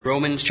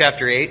Romans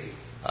chapter 8.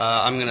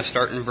 I'm going to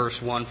start in verse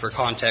 1 for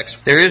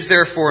context. There is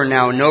therefore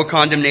now no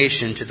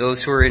condemnation to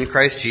those who are in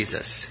Christ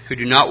Jesus, who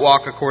do not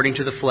walk according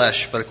to the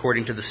flesh, but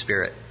according to the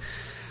Spirit.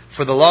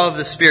 For the law of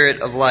the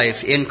Spirit of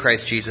life in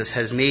Christ Jesus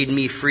has made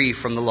me free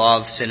from the law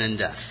of sin and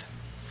death.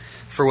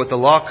 For what the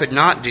law could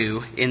not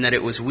do, in that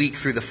it was weak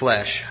through the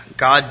flesh,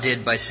 God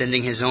did by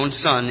sending his own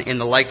Son in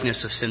the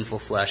likeness of sinful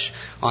flesh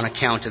on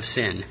account of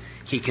sin.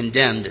 He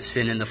condemned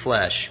sin in the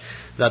flesh,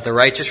 that the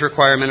righteous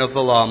requirement of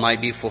the law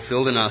might be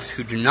fulfilled in us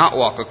who do not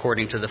walk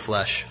according to the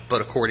flesh,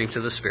 but according to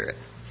the Spirit.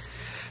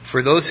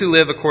 For those who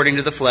live according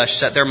to the flesh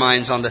set their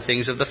minds on the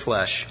things of the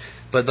flesh,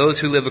 but those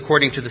who live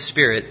according to the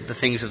Spirit, the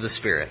things of the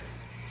Spirit.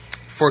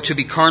 For to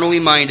be carnally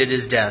minded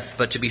is death,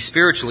 but to be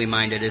spiritually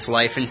minded is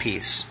life and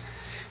peace.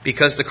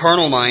 Because the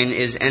carnal mind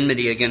is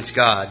enmity against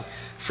God,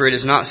 for it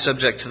is not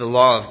subject to the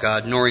law of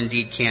God, nor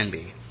indeed can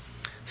be.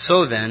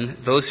 So then,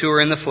 those who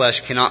are in the flesh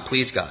cannot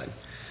please God.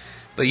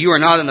 But you are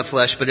not in the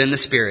flesh, but in the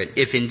Spirit,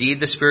 if indeed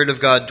the Spirit of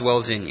God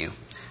dwells in you.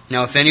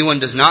 Now if anyone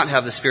does not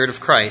have the Spirit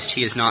of Christ,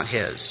 he is not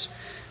his.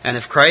 And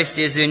if Christ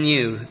is in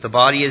you, the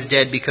body is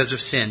dead because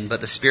of sin, but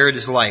the Spirit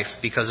is life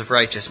because of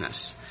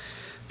righteousness.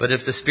 But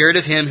if the Spirit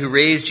of him who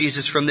raised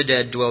Jesus from the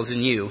dead dwells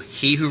in you,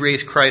 he who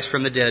raised Christ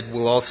from the dead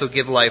will also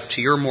give life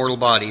to your mortal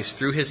bodies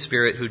through his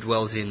Spirit who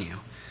dwells in you.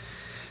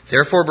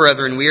 Therefore,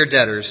 brethren, we are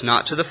debtors,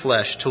 not to the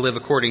flesh, to live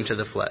according to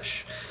the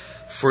flesh.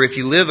 For if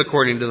you live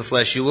according to the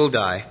flesh, you will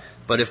die.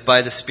 But if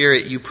by the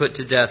Spirit you put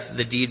to death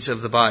the deeds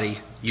of the body,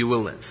 you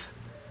will live.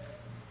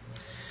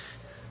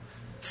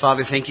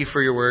 Father, thank you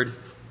for your word.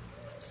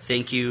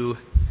 Thank you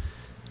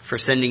for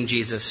sending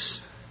Jesus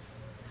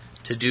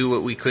to do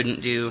what we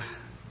couldn't do,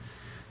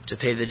 to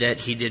pay the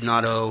debt he did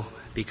not owe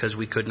because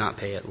we could not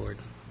pay it, Lord.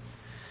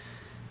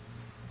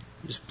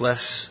 Just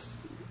bless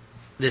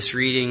this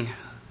reading.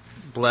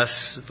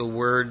 Bless the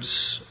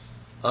words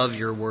of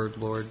your word,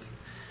 Lord,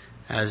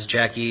 as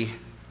Jackie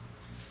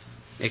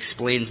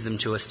explains them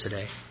to us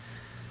today,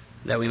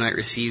 that we might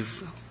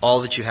receive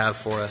all that you have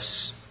for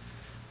us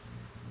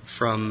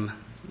from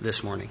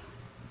this morning.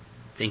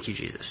 Thank you,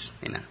 Jesus.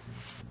 Amen.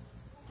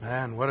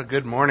 Man, what a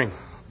good morning.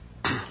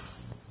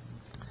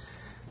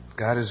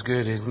 God is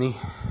good, isn't he?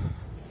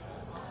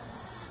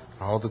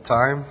 All the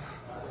time.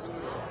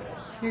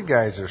 You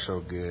guys are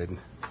so good.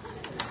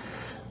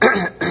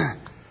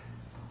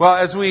 Well,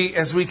 as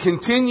we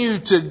continue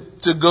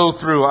to go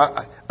through,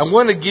 I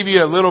want to give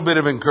you a little bit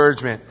of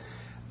encouragement.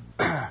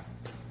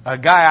 A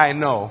guy I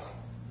know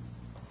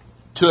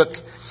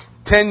took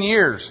 10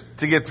 years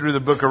to get through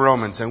the book of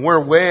Romans, and we're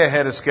way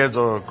ahead of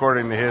schedule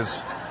according to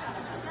his.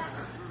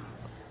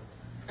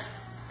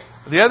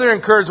 The other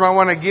encouragement I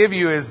want to give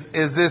you is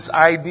this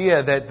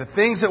idea that the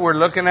things that we're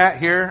looking at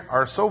here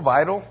are so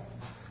vital.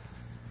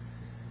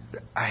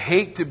 I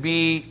hate to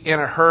be in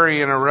a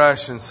hurry, in a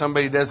rush, and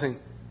somebody doesn't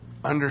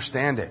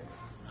understand it,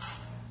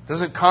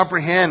 doesn't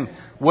comprehend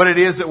what it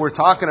is that we're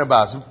talking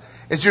about.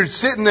 As you're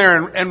sitting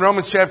there in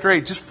Romans chapter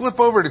 8, just flip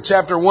over to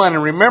chapter 1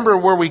 and remember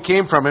where we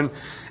came from. And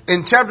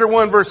in chapter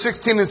 1, verse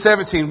 16 and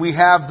 17, we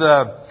have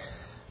the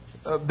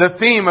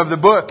theme of the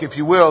book, if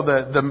you will,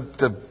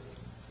 the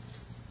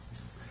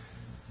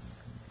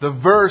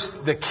verse,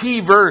 the key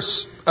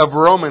verse of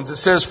Romans. It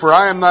says, "For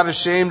I am not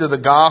ashamed of the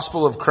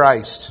gospel of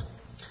Christ,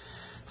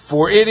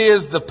 for it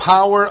is the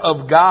power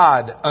of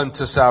God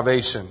unto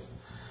salvation,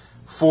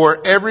 for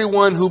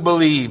everyone who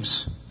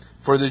believes,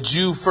 for the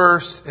Jew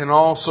first and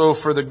also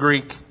for the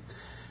Greek.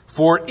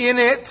 For in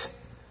it,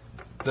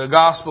 the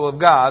gospel of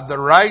God, the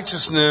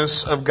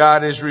righteousness of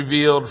God is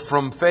revealed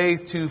from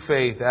faith to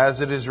faith, as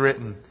it is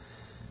written,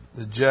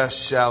 the just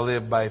shall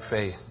live by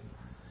faith."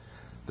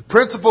 The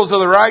principles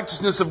of the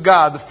righteousness of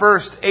God, the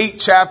first 8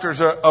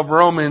 chapters of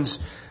Romans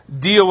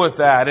deal with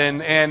that.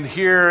 And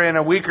here in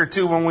a week or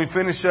two when we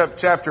finish up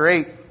chapter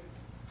 8,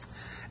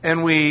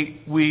 and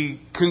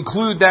we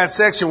conclude that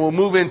section, we'll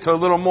move into a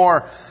little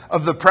more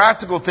of the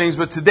practical things.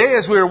 But today,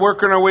 as we are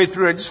working our way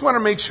through, I just want to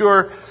make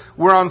sure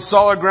we're on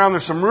solid ground.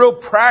 There's some real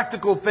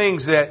practical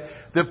things that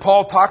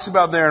Paul talks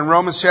about there in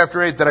Romans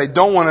chapter 8 that I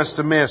don't want us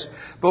to miss.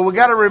 But we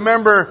got to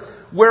remember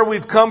where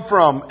we've come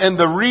from and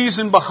the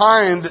reason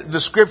behind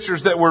the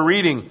scriptures that we're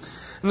reading.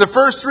 In the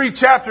first 3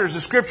 chapters,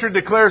 the scripture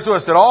declares to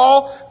us that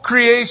all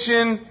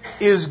creation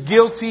is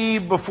guilty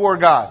before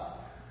God.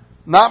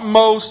 Not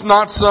most,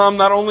 not some,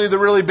 not only the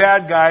really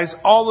bad guys,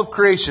 all of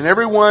creation,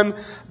 everyone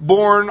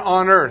born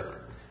on earth.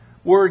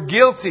 We're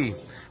guilty.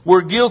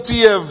 We're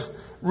guilty of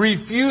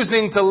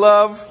refusing to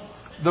love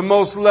the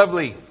most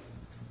lovely,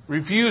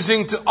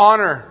 refusing to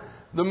honor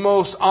the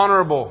most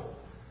honorable,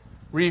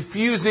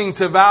 refusing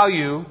to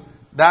value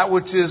that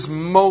which is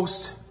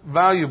most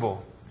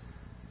valuable.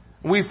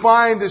 We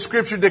find that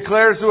Scripture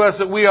declares to us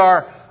that we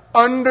are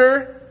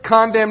under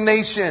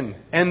condemnation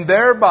and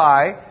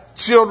thereby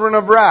children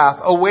of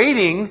wrath,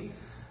 awaiting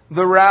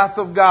the wrath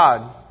of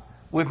God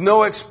with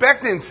no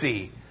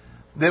expectancy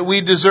that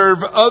we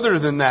deserve other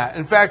than that.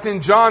 In fact,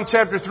 in John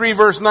chapter 3,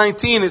 verse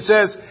 19, it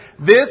says,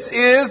 "This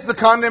is the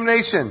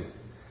condemnation."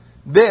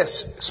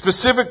 This,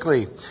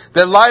 specifically,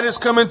 that light has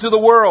come into the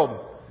world,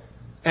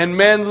 and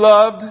men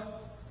loved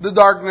the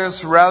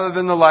darkness rather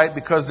than the light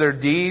because their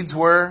deeds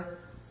were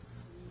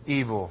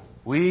evil.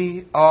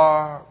 We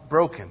are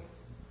broken.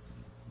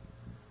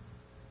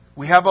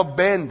 We have a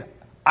bend.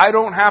 I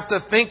don't have to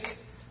think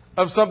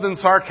of something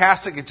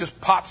sarcastic. It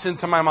just pops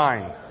into my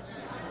mind.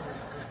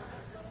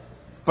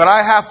 But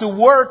I have to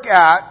work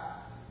at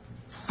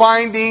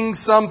finding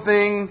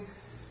something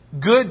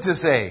good to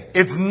say.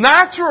 It's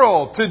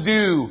natural to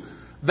do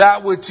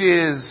that which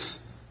is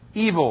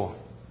evil.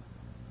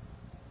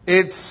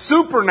 It's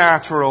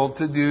supernatural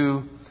to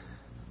do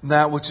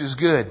that which is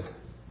good.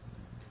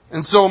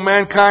 And so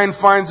mankind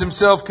finds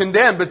himself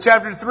condemned. But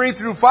chapter 3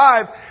 through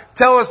 5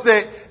 tell us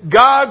that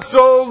God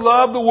so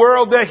loved the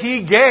world that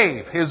He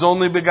gave His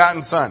only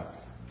begotten Son.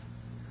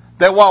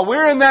 That while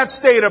we're in that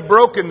state of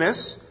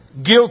brokenness,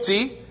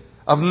 guilty,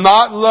 of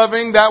not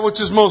loving that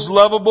which is most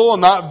lovable,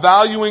 and not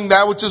valuing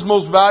that which is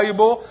most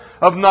valuable,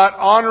 of not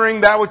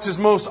honoring that which is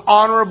most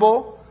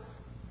honorable,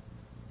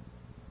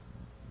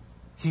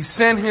 He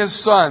sent His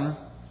Son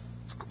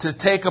to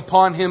take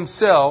upon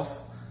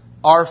Himself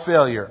our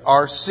failure,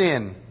 our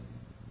sin.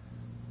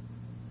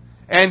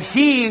 And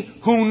He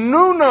who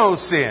knew no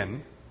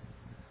sin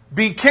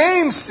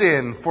became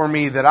sin for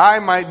me that I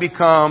might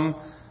become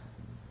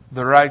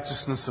the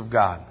righteousness of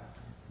God.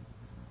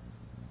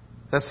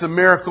 That's the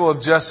miracle of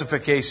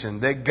justification.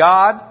 That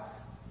God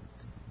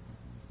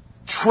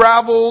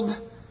traveled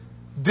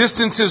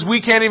distances we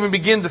can't even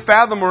begin to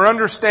fathom or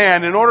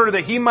understand in order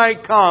that He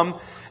might come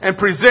and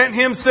present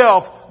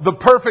Himself the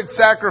perfect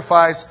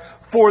sacrifice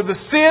for the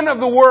sin of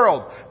the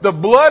world. The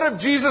blood of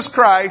Jesus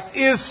Christ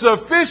is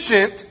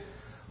sufficient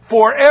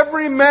for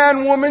every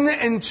man, woman,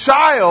 and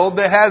child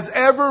that has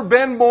ever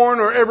been born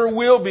or ever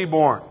will be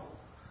born.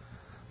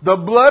 The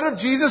blood of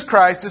Jesus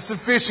Christ is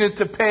sufficient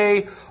to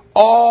pay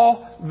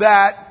all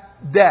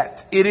that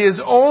debt. It is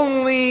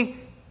only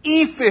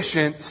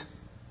efficient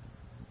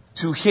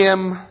to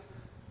him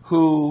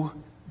who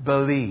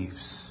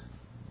believes.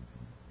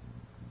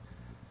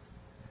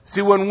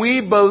 See, when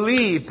we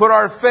believe, put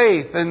our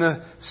faith in the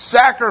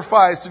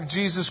sacrifice of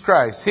Jesus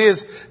Christ,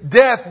 His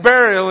death,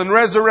 burial, and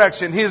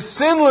resurrection, His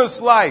sinless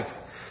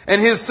life,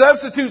 and His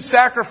substitute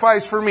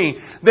sacrifice for me,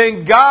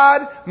 then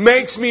God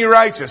makes me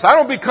righteous. I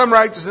don't become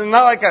righteous, and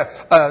not like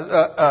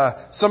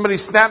somebody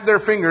snapped their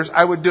fingers.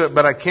 I would do it,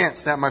 but I can't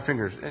snap my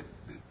fingers.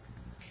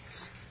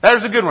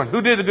 There's a good one.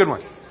 Who did a good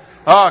one?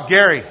 Oh,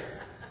 Gary.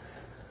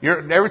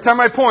 Every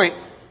time I point,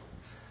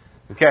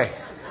 okay.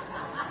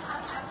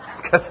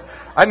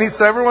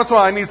 Because every once in a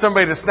while I need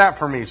somebody to snap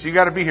for me. So you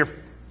got to be here.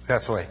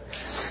 That's the way.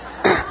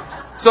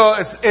 So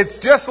it's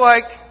just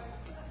like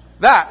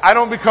that. I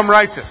don't become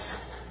righteous.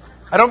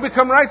 I don't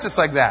become righteous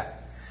like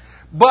that.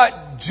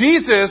 But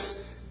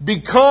Jesus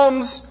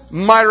becomes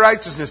my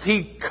righteousness.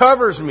 He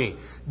covers me.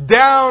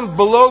 Down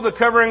below the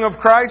covering of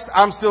Christ,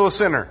 I'm still a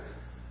sinner.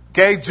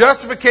 Okay?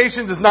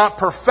 Justification does not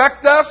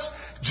perfect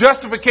us.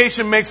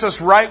 Justification makes us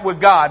right with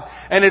God.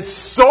 And it's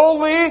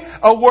solely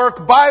a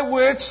work by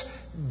which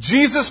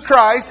Jesus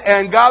Christ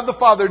and God the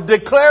Father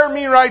declare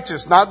me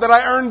righteous. Not that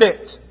I earned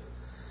it.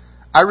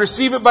 I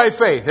receive it by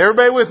faith.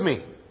 Everybody with me?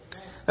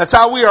 That's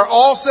how we are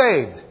all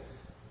saved.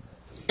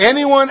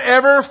 Anyone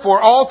ever,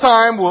 for all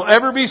time, will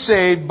ever be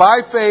saved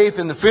by faith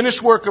in the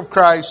finished work of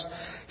Christ.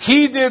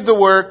 He did the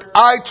work.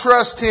 I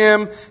trust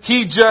Him.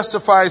 He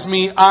justifies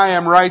me. I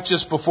am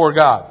righteous before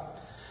God.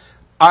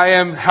 I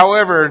am,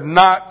 however,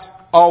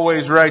 not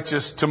always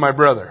righteous to my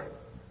brother.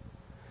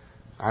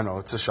 I know,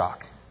 it's a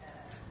shock.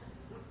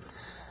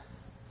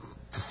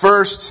 The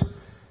first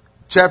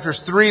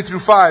chapters 3 through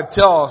 5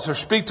 tell us or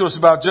speak to us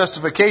about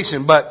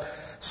justification, but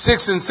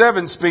 6 and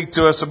 7 speak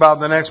to us about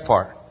the next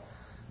part,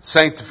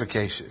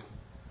 sanctification.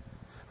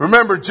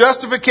 Remember,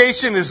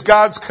 justification is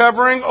God's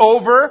covering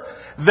over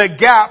the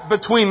gap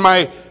between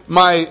my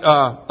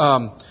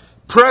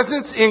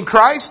presence in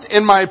Christ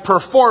and my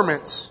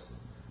performance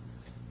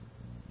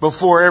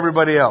before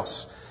everybody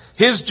else.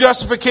 His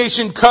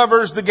justification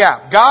covers the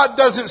gap. God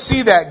doesn't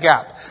see that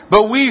gap,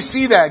 but we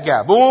see that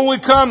gap. But when we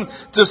come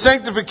to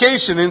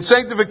sanctification, in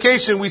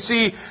sanctification we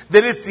see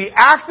that it's the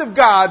act of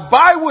God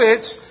by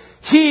which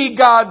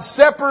God,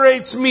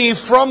 separates me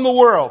from the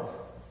world.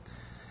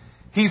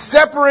 He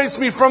separates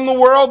me from the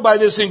world by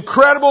this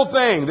incredible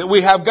thing that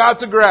we have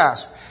got to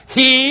grasp.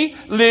 He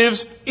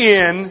lives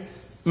in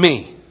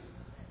me.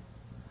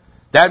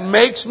 That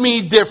makes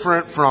me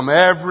different from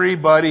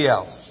everybody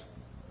else.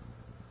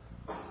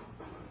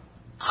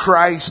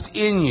 Christ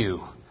in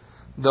you,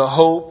 the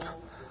hope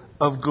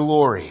of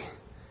glory.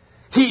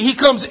 He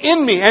comes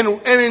in me,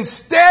 and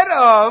instead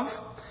of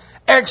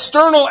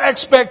external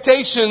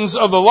expectations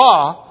of the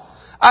law,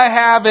 I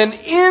have an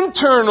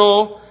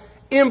internal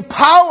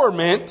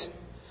empowerment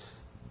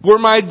where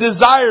my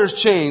desires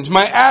change,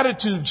 my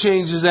attitude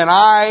changes, and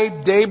I,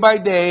 day by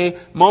day,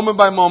 moment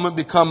by moment,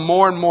 become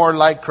more and more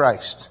like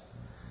Christ.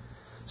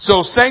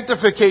 So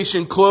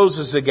sanctification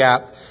closes the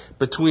gap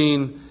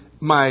between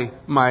my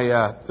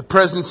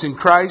presence in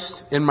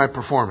Christ and my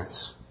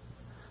performance.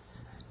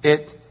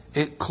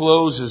 It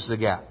closes the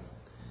gap.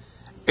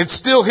 It's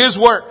still His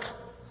work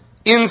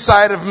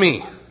inside of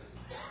me.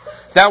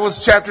 That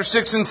was chapter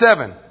 6 and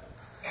 7.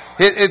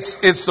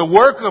 It's the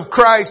work of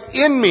Christ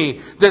in me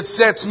that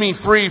sets me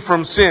free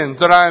from sin,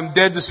 that I am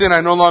dead to sin,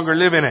 I no longer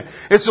live in it.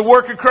 It's the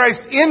work of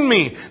Christ in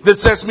me that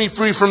sets me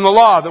free from the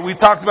law that we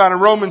talked about in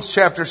Romans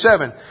chapter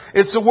 7.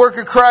 It's the work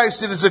of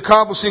Christ that is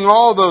accomplishing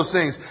all those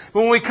things.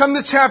 But when we come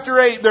to chapter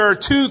 8, there are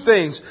two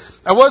things.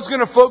 I was going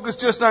to focus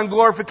just on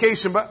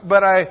glorification,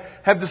 but I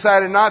have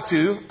decided not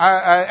to.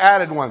 I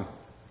added one.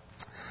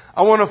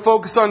 I want to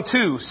focus on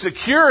two: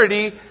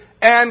 security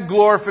and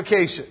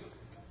glorification.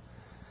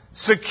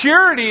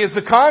 Security is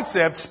a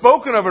concept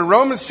spoken of in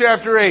Romans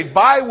chapter 8,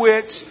 by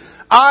which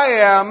I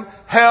am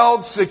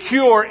held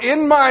secure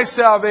in my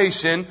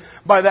salvation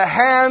by the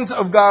hands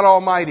of God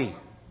Almighty.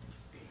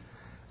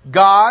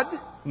 God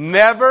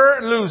never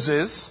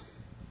loses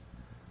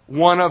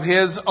one of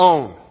His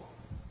own.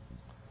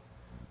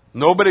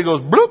 Nobody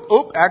goes, bloop,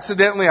 oop,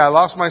 accidentally I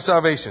lost my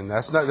salvation.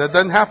 That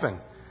doesn't happen.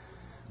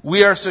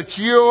 We are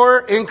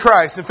secure in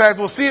Christ. In fact,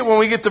 we'll see it when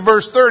we get to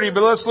verse 30,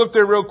 but let's look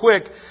there real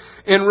quick.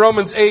 In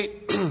Romans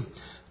 8,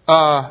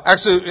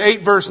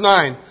 8 verse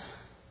 9,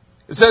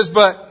 it says,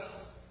 "But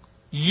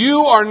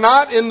you are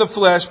not in the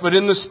flesh, but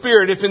in the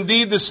Spirit, if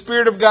indeed the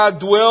Spirit of God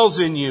dwells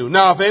in you.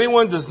 Now, if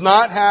anyone does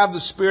not have the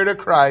Spirit of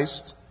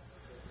Christ,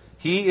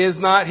 he is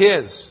not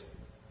His."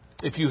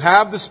 If you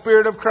have the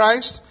Spirit of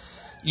Christ,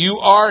 you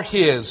are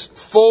His,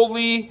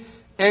 fully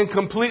and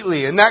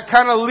completely. And that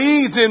kind of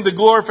leads into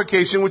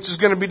glorification, which is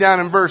going to be down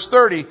in verse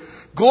 30.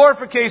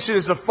 Glorification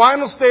is the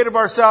final state of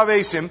our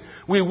salvation.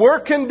 We were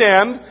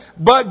condemned,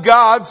 but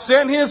God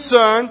sent His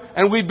Son,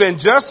 and we've been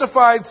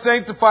justified,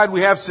 sanctified.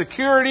 We have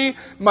security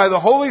by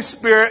the Holy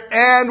Spirit,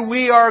 and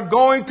we are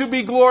going to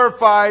be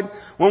glorified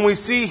when we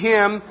see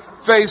Him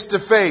face to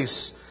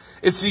face.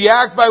 It's the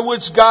act by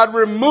which God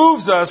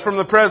removes us from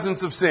the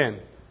presence of sin.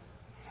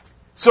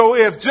 So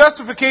if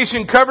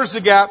justification covers the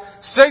gap,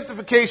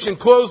 sanctification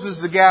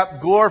closes the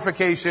gap,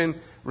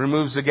 glorification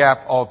removes the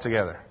gap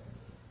altogether.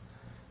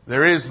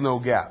 There is no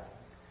gap.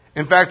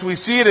 In fact, we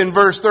see it in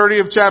verse 30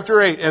 of chapter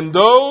 8. "And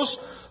those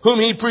whom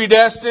He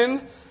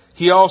predestined,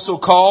 He also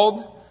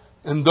called.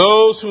 And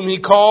those whom He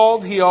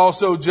called, He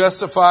also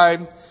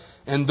justified.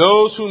 And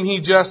those whom He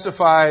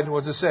justified,"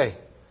 what's it say?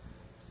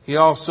 "He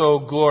also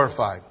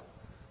glorified."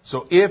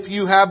 So if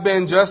you have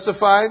been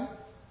justified,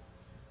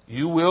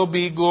 you will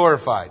be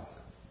glorified.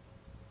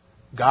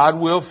 God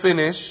will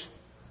finish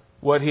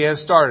what He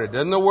has started.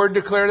 Doesn't the Word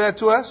declare that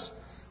to us?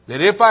 That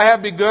if I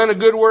have begun a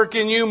good work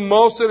in you,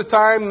 most of the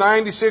time,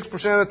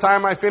 96% of the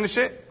time, I finish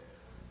it.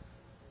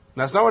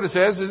 That's not what it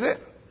says, is it?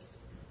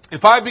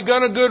 If I've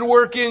begun a good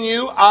work in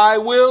you, I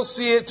will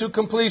see it to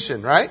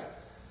completion, right?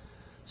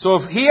 So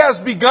if He has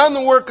begun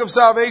the work of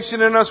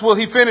salvation in us, will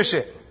He finish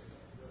it?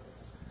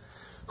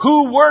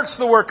 Who works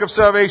the work of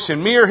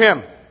salvation, me or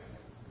Him?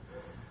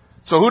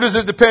 So who does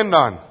it depend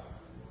on?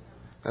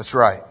 That's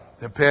right.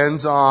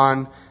 Depends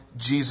on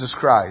Jesus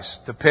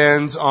Christ.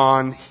 Depends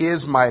on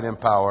His might and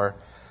power,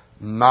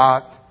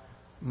 not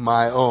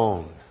my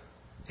own.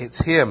 It's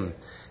Him.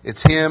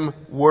 It's Him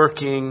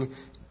working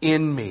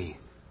in me.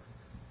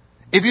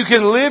 If you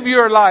can live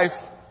your life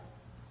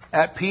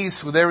at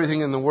peace with everything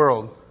in the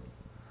world,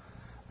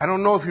 I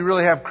don't know if you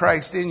really have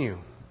Christ in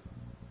you.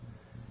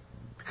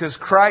 Because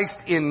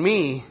Christ in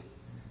me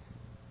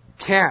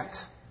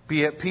can't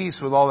be at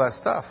peace with all that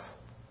stuff.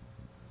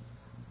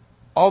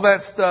 All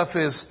that stuff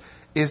is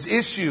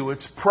issue,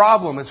 it's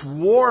problem, it's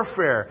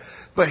warfare.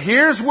 But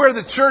here's where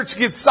the church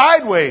gets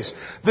sideways.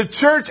 The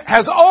church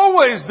has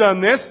always done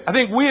this. I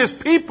think we as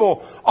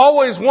people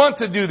always want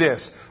to do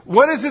this.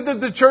 What is it that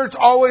the church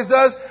always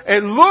does?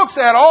 It looks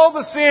at all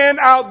the sin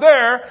out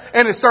there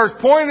and it starts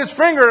pointing its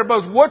finger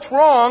about what's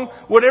wrong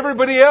with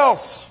everybody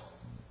else.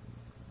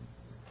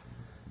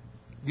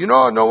 You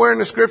know, nowhere in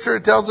the Scripture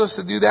it tells us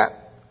to do that.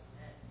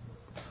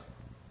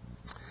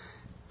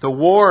 The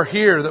war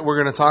here that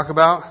we're going to talk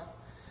about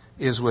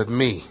is with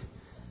me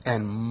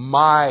and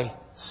my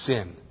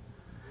sin.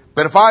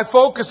 But if I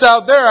focus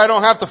out there, I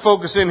don't have to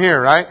focus in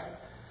here, right?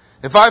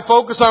 If I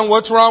focus on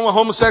what's wrong with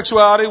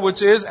homosexuality,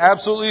 which is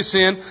absolutely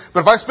sin,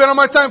 but if I spend all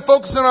my time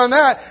focusing on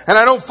that and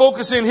I don't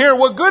focus in here,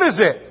 what good is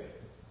it?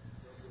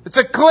 It's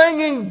a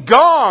clanging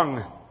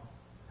gong.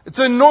 It's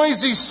a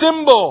noisy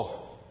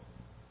cymbal.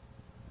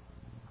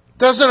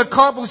 Doesn't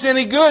accomplish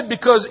any good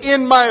because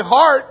in my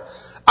heart,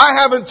 I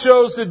haven't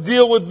chose to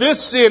deal with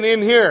this sin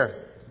in here.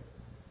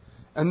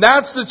 And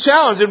that's the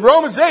challenge. In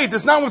Romans 8,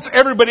 it's not what's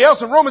everybody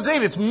else. In Romans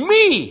 8, it's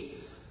me.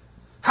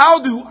 How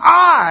do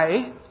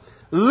I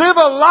live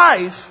a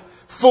life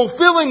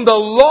fulfilling the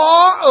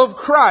law of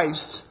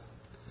Christ?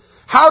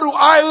 How do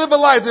I live a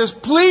life that's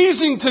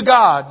pleasing to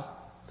God?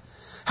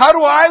 How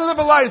do I live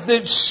a life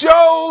that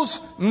shows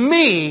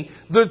me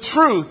the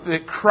truth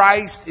that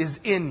Christ is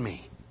in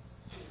me?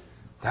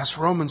 That's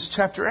Romans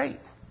chapter 8.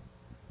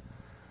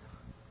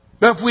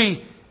 But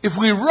if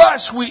we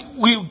rush,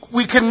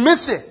 we can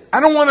miss it.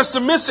 I don't want us to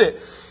miss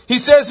it. He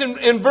says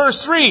in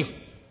verse 3,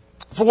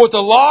 "For what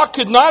the law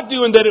could not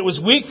do in that it was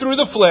weak through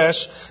the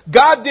flesh,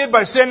 God did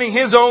by sending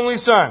His only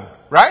Son."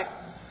 Right?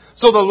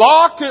 So the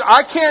law,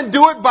 I can't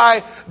do it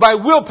by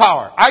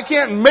willpower. I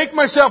can't make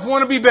myself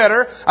want to be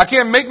better. I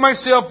can't make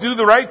myself do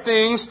the right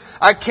things.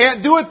 I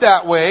can't do it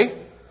that way.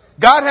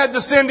 God had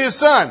to send His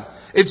Son.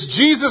 It's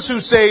Jesus who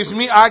saves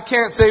me. I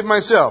can't save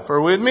myself. Are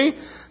you with me?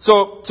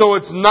 So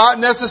it's not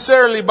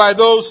necessarily by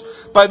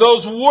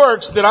those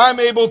works that I'm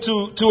able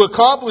to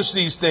accomplish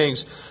these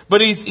things.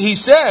 But he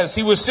says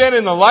He was sent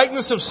in the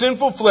likeness of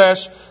sinful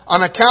flesh.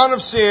 On account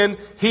of sin,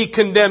 He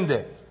condemned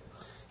it.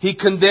 He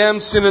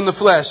condemned sin in the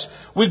flesh.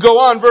 We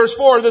go on, verse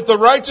 4, that the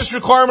righteous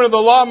requirement of the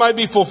law might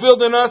be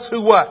fulfilled in us,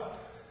 who what?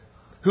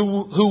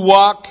 Who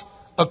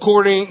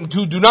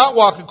do not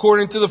walk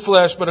according to the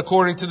flesh, but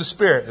according to the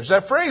Spirit. There's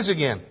that phrase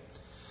again.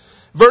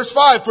 Verse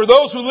 5, for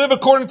those who live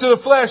according to the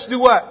flesh do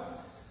what?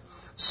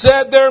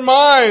 Set their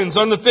minds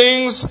on the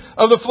things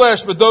of the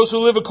flesh, but those who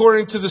live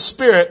according to the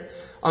Spirit,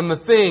 on the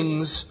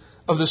things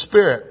of the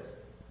Spirit.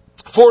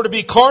 For to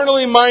be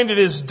carnally minded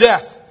is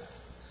death,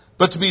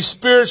 but to be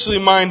spiritually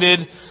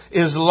minded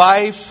is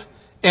life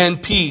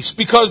and peace.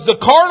 Because the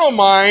carnal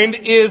mind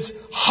is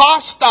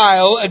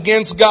hostile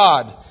against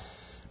God.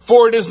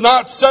 For it is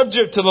not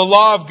subject to the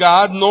law of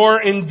God,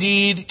 nor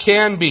indeed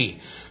can be.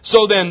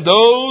 So then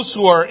those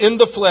who are in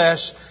the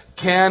flesh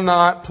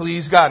cannot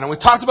please God. And we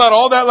talked about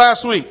all that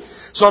last week.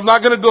 So I'm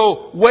not going to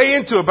go way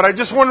into it, but I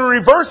just want to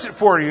reverse it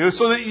for you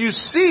so that you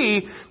see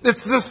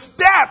it's the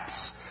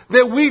steps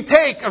that we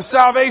take of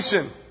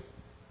salvation.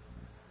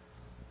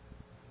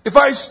 If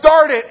I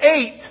start at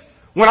 8,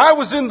 when I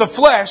was in the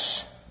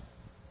flesh,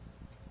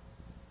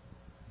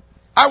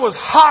 I was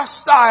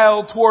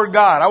hostile toward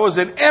God. I was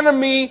an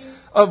enemy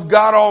of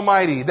God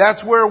Almighty.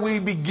 That's where we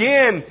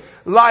begin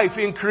life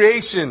in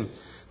creation.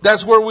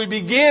 That's where we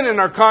begin in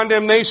our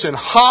condemnation.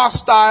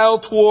 Hostile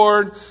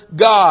toward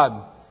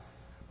God.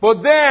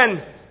 But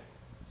then,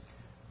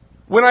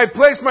 when I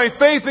place my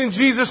faith in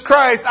Jesus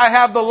Christ, I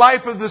have the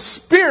life of the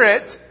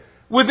Spirit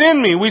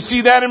within me. We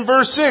see that in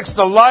verse 6.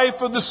 The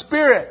life of the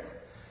Spirit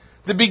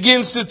that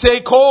begins to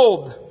take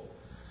hold.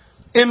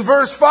 In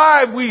verse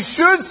 5, we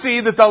should see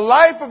that the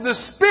life of the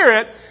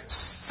Spirit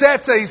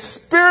sets a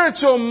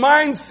spiritual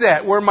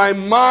mindset where my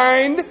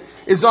mind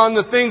is on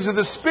the things of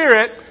the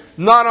Spirit,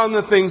 not on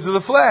the things of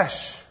the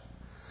flesh.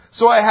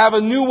 So I have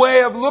a new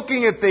way of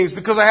looking at things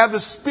because I have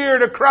the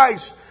Spirit of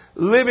Christ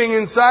living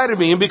inside of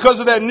me. And because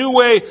of that new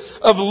way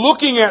of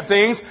looking at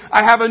things,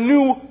 I have a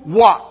new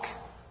walk.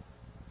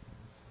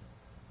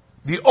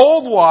 The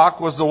old walk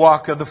was the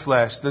walk of the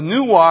flesh. The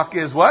new walk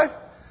is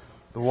what?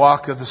 The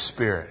walk of the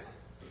Spirit.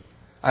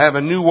 I have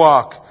a new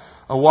walk,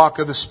 a walk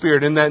of the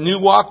Spirit. In that new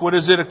walk, what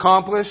does it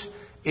accomplish?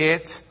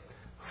 It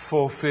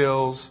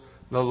fulfills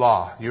the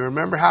law. You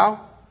remember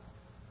how?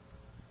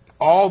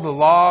 All the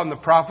law and the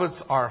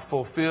prophets are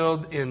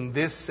fulfilled in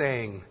this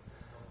saying,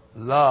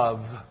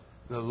 love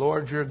the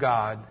Lord your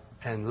God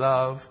and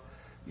love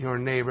your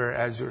neighbor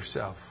as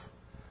yourself.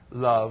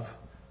 Love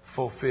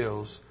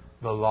fulfills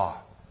the law.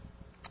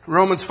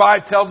 Romans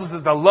 5 tells us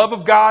that the love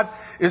of God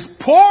is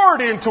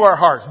poured into our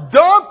hearts,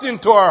 dumped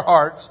into our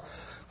hearts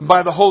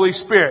by the Holy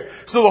Spirit.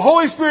 So the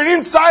Holy Spirit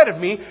inside of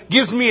me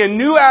gives me a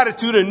new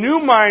attitude, a new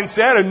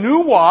mindset, a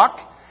new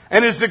walk,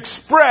 and is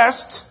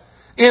expressed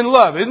in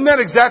love. Isn't that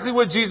exactly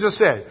what Jesus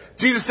said?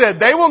 Jesus said,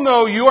 they will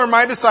know you are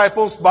my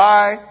disciples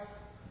by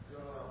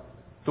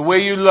the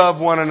way you love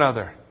one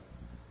another.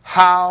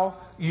 How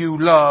you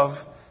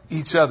love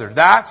each other.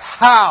 That's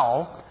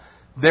how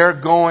they're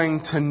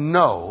going to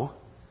know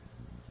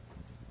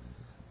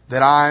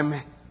that I'm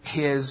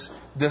His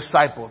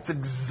disciple. It's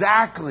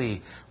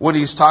exactly what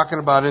He's talking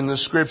about in the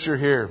scripture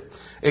here.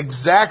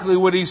 Exactly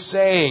what He's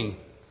saying.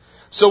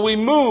 So we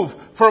move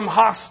from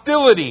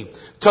hostility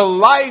to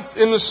life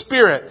in the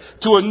Spirit,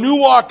 to a new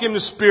walk in the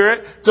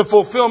Spirit, to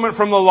fulfillment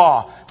from the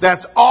law.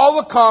 That's all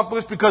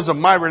accomplished because of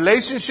my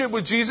relationship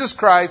with Jesus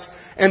Christ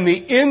and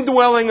the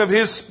indwelling of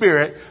His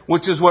Spirit,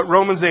 which is what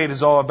Romans 8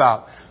 is all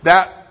about.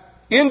 That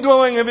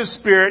indwelling of His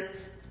Spirit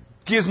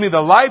gives me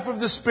the life of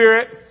the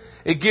Spirit.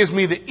 It gives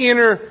me the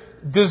inner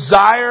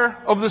desire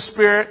of the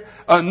Spirit,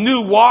 a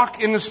new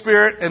walk in the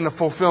Spirit, and the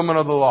fulfillment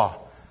of the law.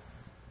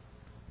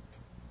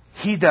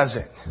 He does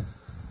it.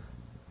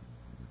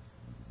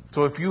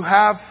 So if you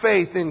have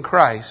faith in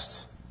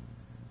Christ,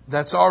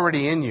 that's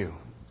already in you.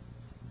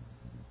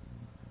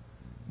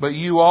 But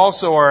you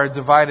also are a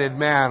divided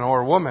man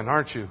or woman,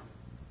 aren't you?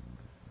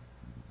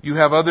 You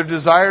have other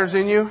desires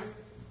in you?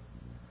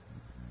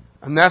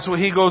 And that's what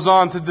he goes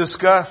on to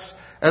discuss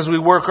as we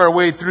work our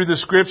way through the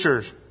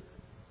scriptures.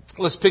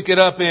 Let's pick it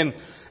up in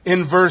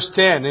verse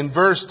 10. In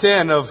verse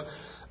 10 of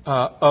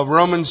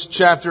Romans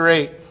chapter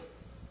 8.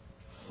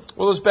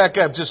 Well, let's back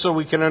up just so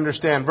we can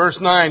understand.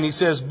 Verse 9, he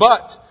says,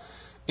 but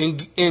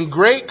in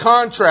great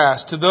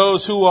contrast to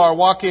those who are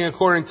walking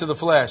according to the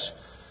flesh,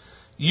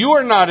 you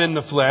are not in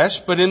the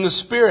flesh, but in the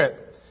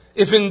Spirit,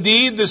 if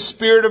indeed the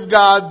Spirit of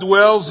God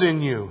dwells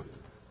in you.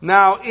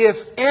 Now,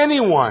 if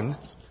anyone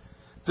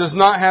does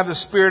not have the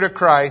Spirit of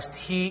Christ,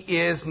 he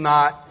is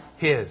not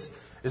his.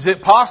 Is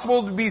it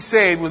possible to be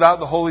saved without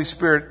the Holy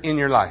Spirit in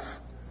your life?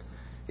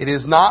 It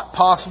is not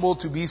possible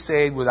to be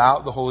saved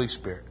without the Holy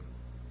Spirit.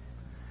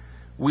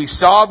 We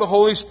saw the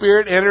Holy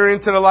Spirit enter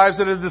into the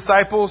lives of the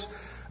disciples.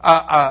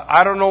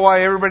 I don't know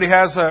why everybody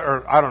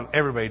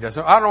everybody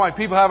doesn't. I don't know why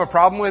people have a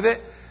problem with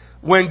it.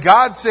 When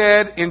God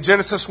said in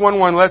Genesis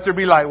 1:1, let there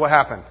be light, what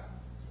happened?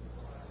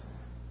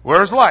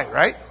 Where's light,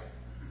 right?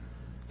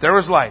 There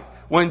was light.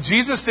 When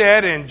Jesus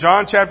said in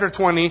John chapter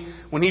 20,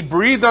 when He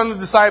breathed on the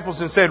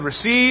disciples and said,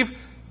 receive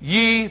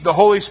ye the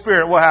Holy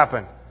Spirit, what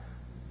happened?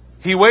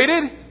 He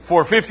waited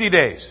for 50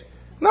 days.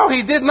 No,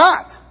 He did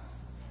not.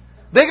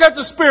 They got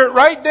the Spirit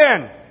right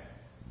then.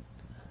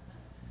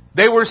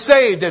 They were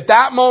saved at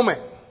that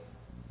moment.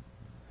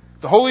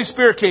 The Holy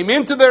Spirit came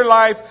into their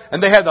life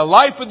and they had the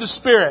life of the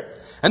Spirit.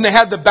 And they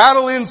had the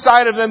battle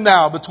inside of them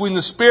now between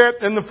the Spirit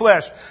and the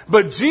flesh.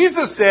 But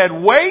Jesus said,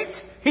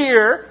 wait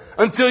here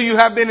until you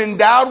have been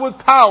endowed with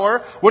power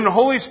when the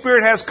Holy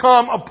Spirit has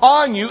come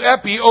upon you,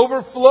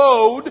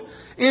 overflowed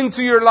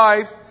into your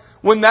life.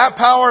 When that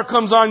power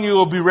comes on you,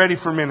 you'll be ready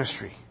for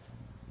ministry.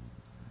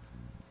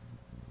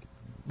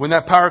 When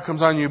that power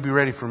comes on you, you'll be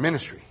ready for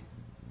ministry.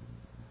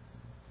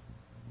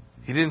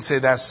 He didn't say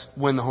that's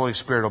when the Holy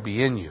Spirit will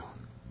be in you.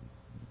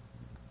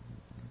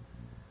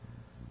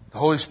 The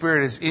Holy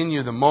Spirit is in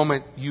you the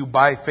moment you,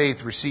 by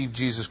faith, receive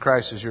Jesus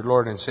Christ as your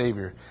Lord and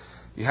Savior.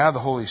 You have the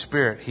Holy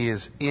Spirit. He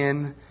is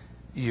in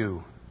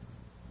you.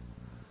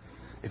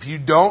 If you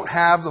don't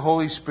have the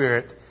Holy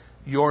Spirit,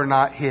 you're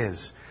not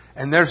His.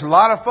 And there's a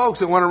lot of folks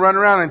that want to run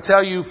around and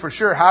tell you for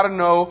sure how to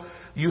know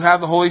you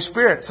have the Holy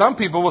Spirit. Some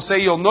people will say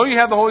you'll know you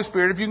have the Holy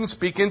Spirit if you can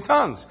speak in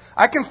tongues.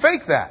 I can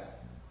fake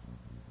that.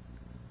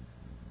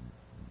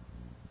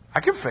 I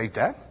can fake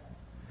that.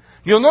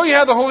 You'll know you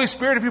have the Holy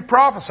Spirit if you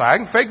prophesy. I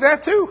can fake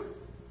that too.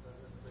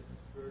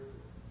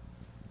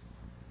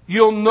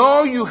 You'll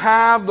know you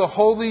have the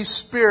Holy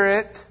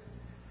Spirit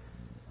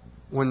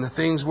when the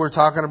things we're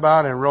talking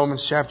about in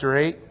Romans chapter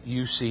 8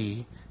 you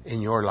see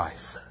in your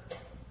life.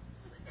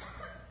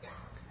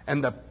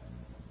 And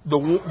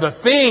the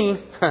thing,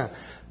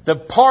 the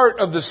part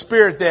of the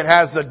Spirit that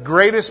has the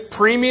greatest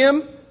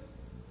premium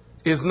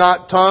is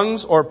not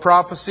tongues or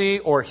prophecy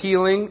or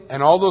healing,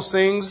 and all those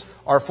things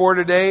are for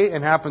today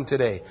and happen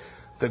today.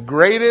 The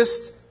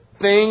greatest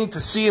thing to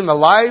see in the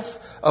life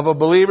of a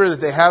believer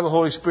that they have the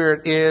Holy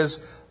Spirit is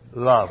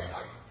love.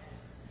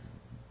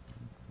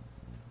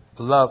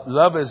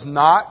 Love is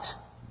not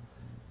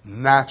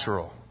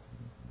natural.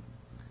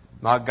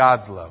 Not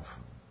God's love.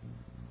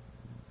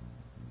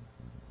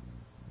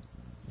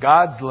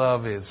 God's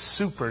love is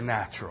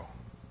supernatural.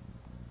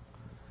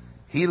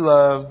 He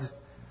loved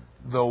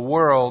the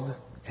world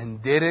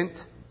and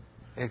didn't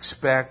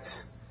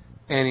expect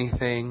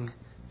anything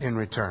in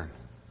return.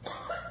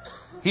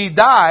 He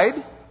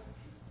died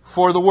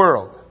for the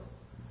world,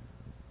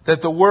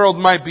 that the world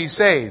might be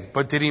saved.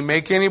 But did He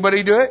make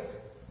anybody do it?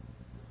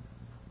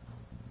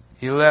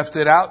 He left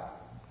it out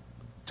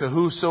to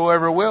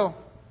whosoever will.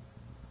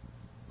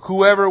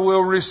 Whoever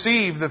will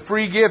receive the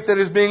free gift that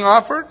is being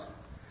offered,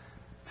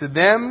 to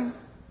them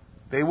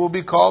they will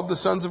be called the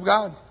sons of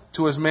God.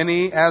 To as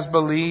many as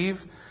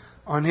believe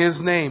on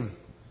His name.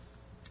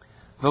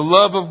 The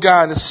love of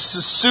God is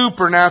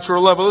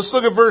supernatural love. Let's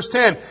look at verse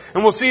 10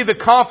 and we'll see the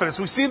confidence.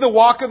 We see the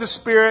walk of the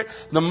Spirit,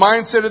 the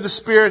mindset of the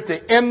Spirit,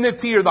 the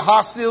enmity or the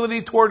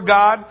hostility toward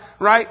God,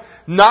 right?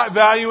 Not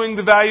valuing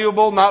the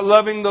valuable, not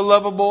loving the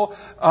lovable,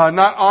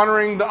 not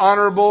honoring the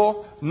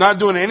honorable, not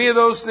doing any of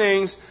those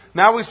things.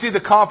 Now we see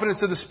the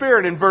confidence of the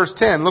Spirit in verse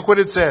 10. Look what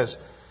it says.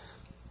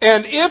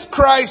 And if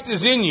Christ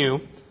is in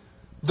you,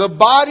 the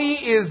body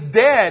is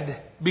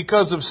dead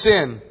because of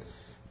sin,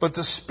 but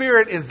the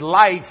Spirit is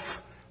life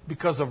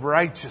because of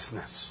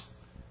righteousness.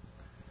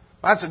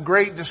 That's a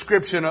great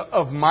description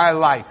of my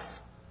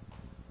life.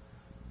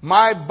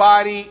 My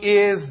body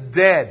is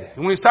dead.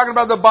 And when he's talking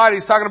about the body,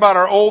 he's talking about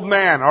our old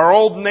man, our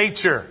old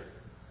nature,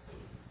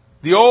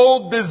 the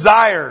old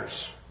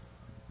desires.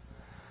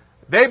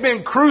 They've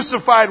been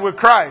crucified with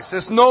Christ.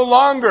 It's no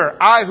longer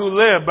I who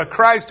live, but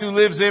Christ who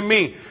lives in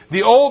me.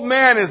 The old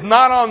man is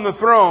not on the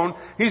throne.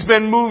 He's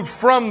been moved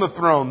from the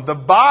throne. The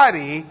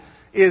body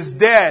is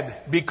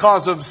dead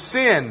because of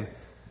sin.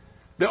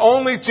 The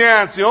only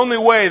chance, the only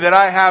way that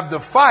I have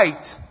to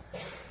fight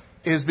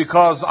is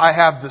because I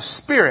have the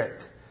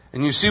Spirit.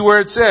 And you see where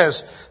it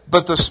says,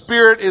 but the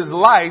Spirit is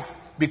life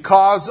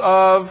because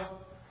of,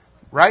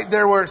 right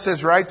there where it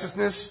says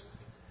righteousness,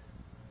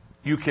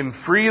 you can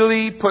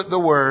freely put the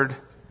word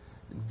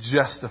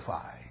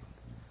justified.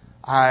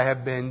 I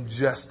have been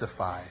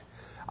justified.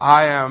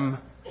 I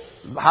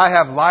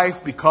have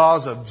life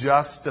because of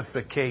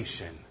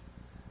justification.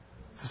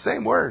 It's the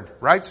same word,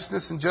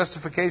 righteousness and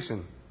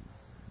justification.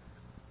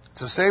 It's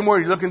the same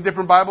word. You look in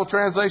different Bible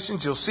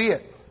translations, you'll see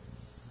it.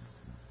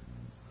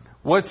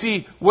 What's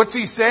he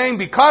saying?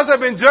 Because I've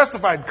been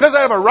justified, because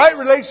I have a right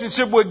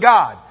relationship with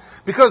God,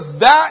 because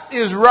that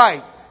is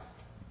right,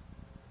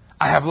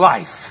 I have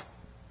life.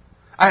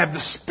 I have the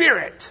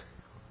Spirit.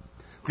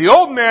 The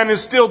old man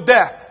is still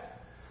death.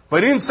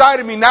 But inside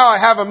of me now I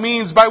have a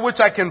means by which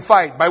I can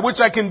fight, by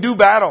which I can do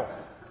battle,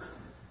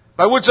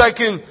 by which I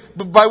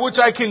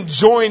can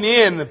join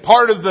in, be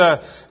part of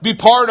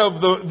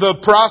the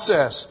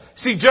process.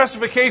 See,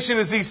 justification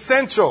is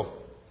essential.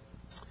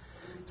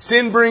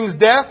 Sin brings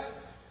death.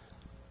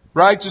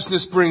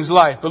 Righteousness brings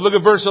life. But look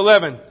at verse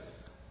 11.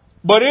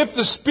 But if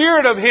the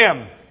Spirit of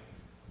Him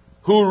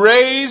who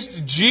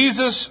raised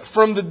Jesus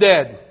from the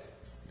dead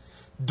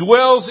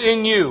dwells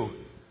in you,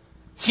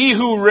 He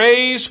who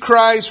raised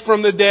Christ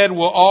from the dead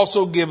will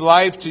also give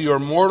life to your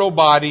mortal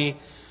body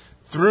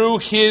through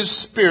His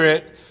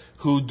Spirit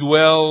who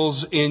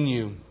dwells in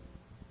you.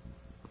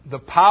 The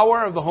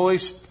power of the Holy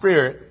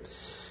Spirit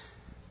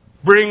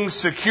brings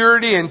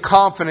security and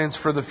confidence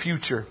for the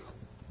future.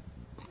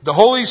 The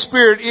Holy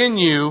Spirit in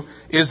you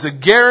is a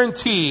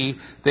guarantee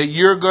that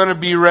you're going to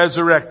be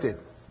resurrected.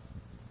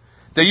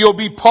 That you'll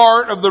be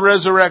part of the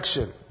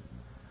resurrection.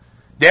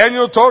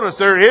 Daniel told us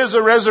there is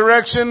a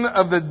resurrection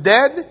of the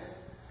dead.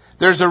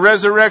 There's a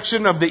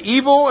resurrection of the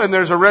evil, and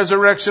there's a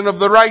resurrection of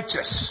the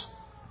righteous.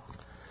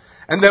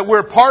 And that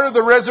we're part of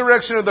the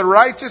resurrection of the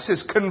righteous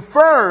is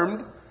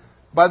confirmed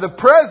by the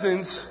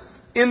presence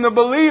in the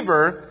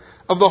believer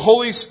of the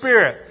Holy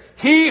Spirit.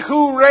 He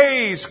who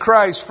raised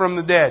Christ from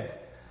the dead.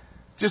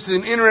 Just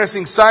an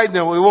interesting side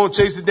note, we won't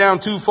chase it down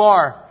too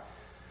far.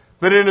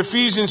 But in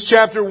Ephesians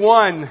chapter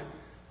 1,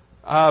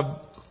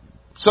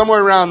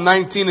 somewhere around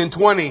 19 and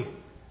 20,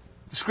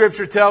 the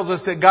Scripture tells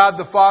us that God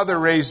the Father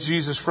raised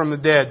Jesus from the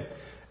dead.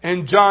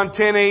 In John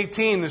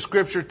 10:18, the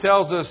Scripture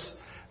tells us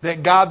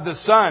that God the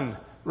Son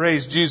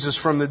raised Jesus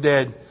from the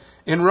dead.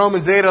 In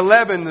Romans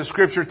 8:11, the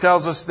Scripture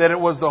tells us that it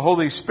was the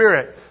Holy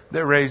Spirit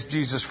that raised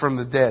Jesus from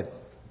the dead.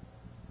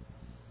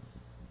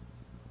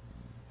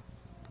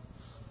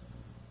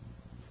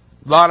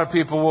 A lot of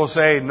people will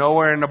say,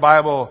 nowhere in the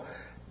Bible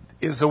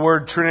is the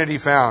word Trinity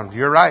found.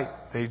 You're right.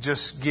 They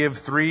just give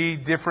three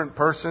different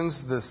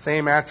persons the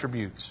same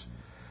attributes.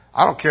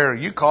 I don't care.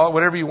 You call it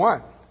whatever you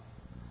want.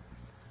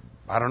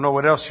 I don't know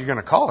what else you're going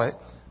to call it.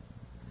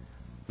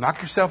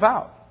 Knock yourself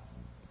out.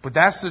 But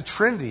that's the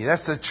Trinity.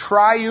 That's the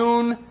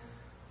triune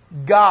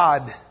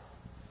God.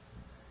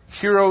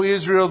 Hear, O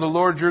Israel, the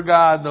Lord your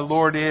God, the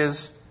Lord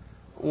is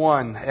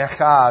one.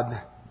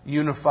 Echad,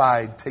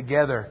 unified,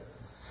 together.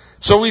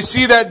 So we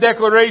see that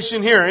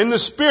declaration here. In the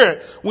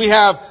Spirit,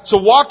 so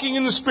walking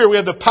in the Spirit, we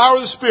have the power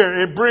of the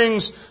Spirit. It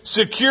brings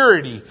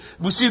security.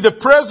 We see the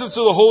presence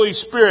of the Holy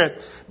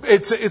Spirit.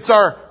 It's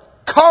our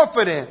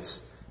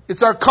confidence.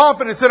 It's our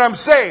confidence that I'm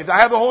saved. I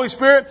have the Holy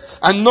Spirit.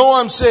 I know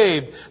I'm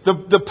saved.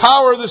 The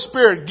power of the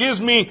Spirit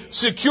gives me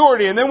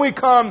security. And then we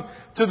come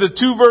to the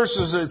two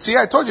verses. See,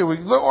 I told you,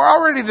 we're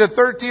already to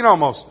 13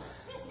 almost.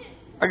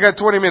 I got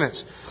 20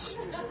 minutes.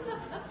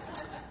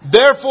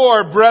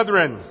 Therefore,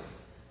 brethren,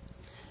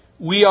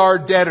 we are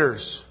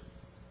debtors.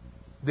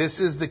 This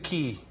is the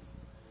key.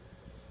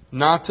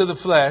 Not to the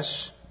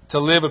flesh, to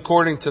live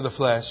according to the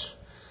flesh.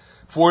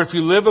 For if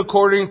you live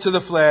according to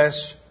the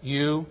flesh,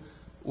 you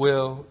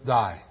will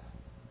die.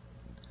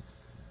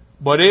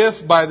 But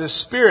if by the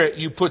Spirit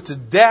you put to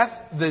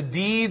death the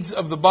deeds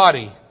of the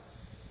body,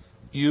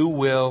 you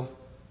will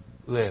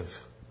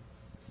live.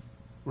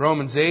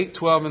 Romans 8,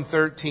 12, and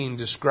 13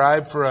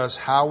 describe for us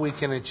how we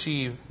can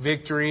achieve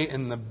victory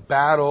in the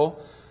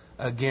battle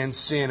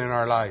against sin in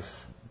our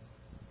life.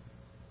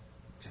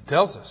 It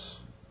tells us.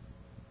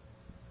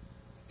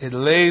 It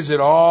lays it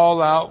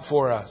all out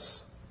for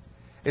us.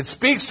 It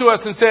speaks to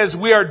us and says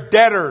we are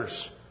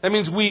debtors. That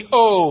means we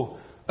owe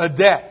a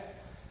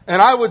debt.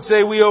 And I would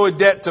say we owe a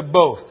debt to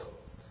both.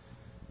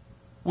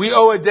 We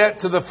owe a debt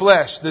to the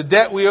flesh. The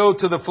debt we owe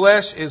to the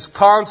flesh is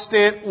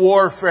constant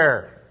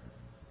warfare.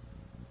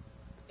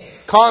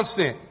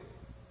 Constant.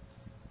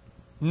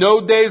 No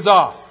days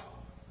off.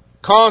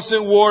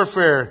 Constant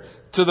warfare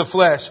to the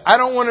flesh. I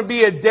don't want to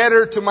be a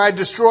debtor to my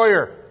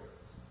destroyer.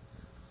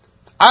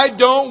 I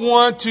don't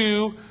want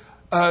to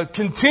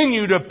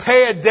continue to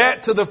pay a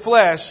debt to the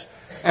flesh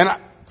and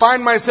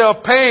find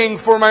myself paying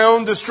for my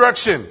own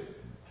destruction.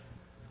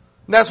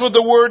 And that's what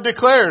the Word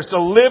declares. To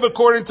live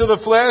according to the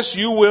flesh,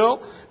 you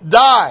will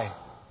die.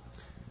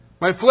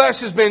 My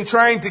flesh has been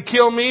trying to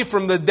kill me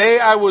from the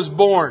day I was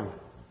born.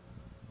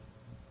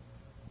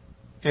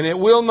 And it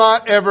will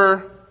not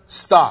ever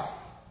stop.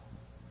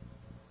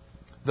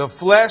 The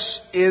flesh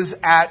is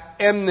at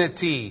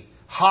enmity,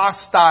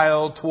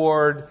 hostile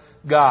toward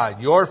God.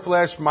 Your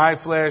flesh, my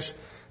flesh,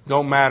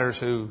 don't matter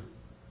who.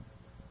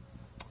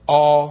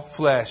 All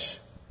flesh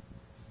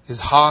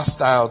is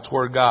hostile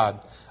toward God.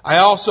 I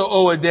also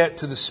owe a debt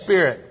to the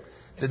Spirit.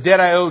 The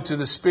debt I owe to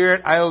the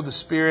Spirit, I owe the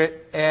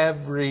Spirit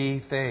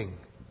everything.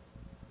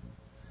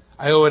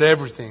 I owe it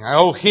everything. I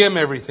owe Him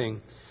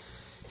everything.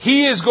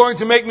 He is going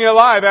to make me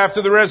alive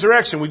after the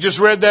resurrection. We just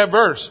read that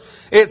verse.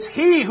 It's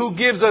He who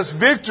gives us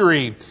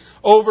victory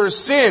over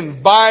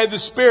sin by the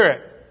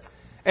Spirit.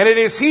 And it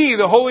is He,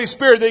 the Holy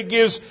Spirit, that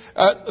gives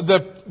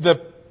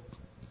the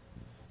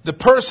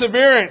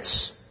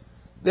perseverance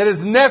that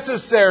is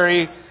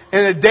necessary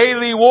in a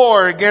daily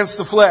war against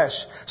the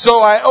flesh.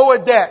 So I owe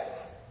a debt.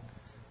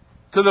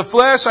 To the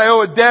flesh, I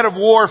owe a debt of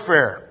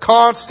warfare.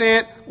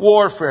 Constant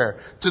warfare.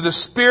 To the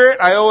Spirit,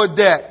 I owe a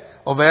debt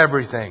of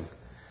everything.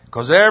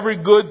 Because every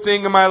good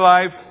thing in my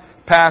life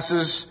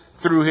passes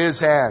through His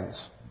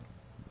hands.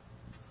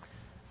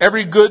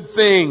 Every good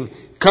thing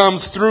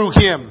comes through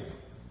Him.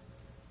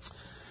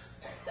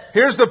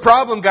 Here's the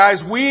problem,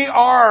 guys. We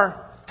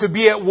are to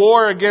be at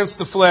war against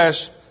the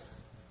flesh.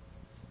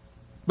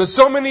 But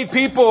so many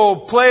people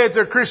play at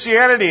their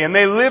Christianity and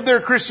they live their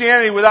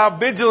Christianity without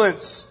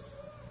vigilance.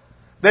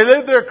 They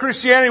live their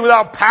Christianity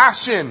without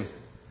passion.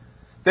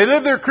 They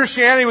live their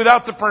Christianity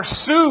without the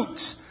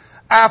pursuit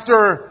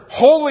after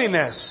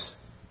holiness.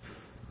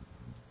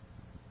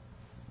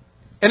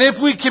 And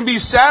if we can be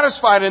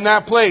satisfied in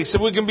that place,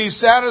 if we can be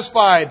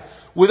satisfied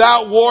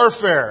without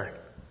warfare,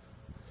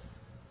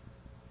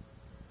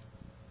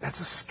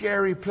 that's a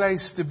scary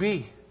place to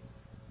be.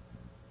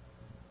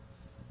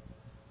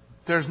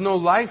 There's no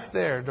life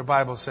there, the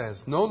Bible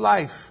says. No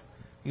life.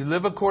 You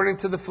live according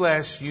to the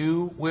flesh,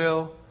 you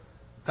will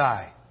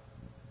die.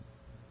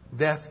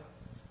 Death.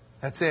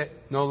 That's it.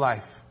 No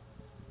life.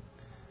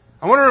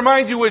 I want to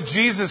remind you what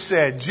Jesus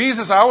said.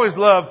 I always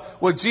love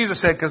what Jesus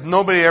said because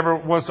nobody ever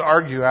wants to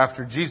argue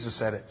after Jesus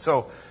said it.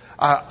 So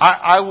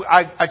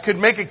I could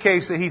make a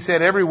case that He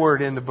said every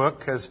word in the book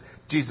because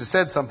Jesus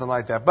said something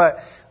like that.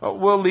 But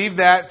we'll leave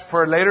that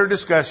for a later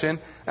discussion.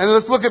 And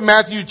let's look at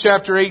Matthew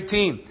chapter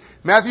 18.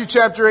 Matthew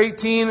chapter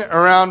 18,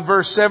 around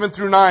verse 7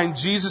 through 9,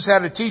 Jesus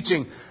had a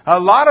teaching. A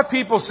lot of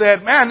people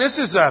said, man, this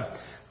is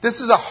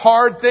a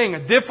hard thing, a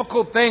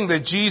difficult thing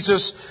that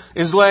Jesus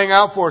is laying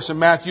out for us in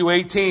Matthew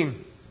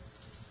 18.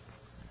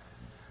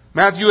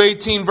 Matthew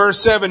 18, verse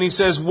 7, He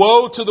says,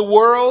 "Woe to the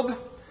world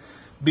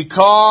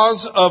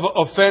because of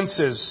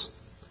offenses.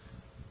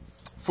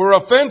 For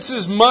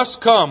offenses must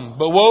come,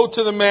 but woe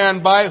to the man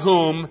by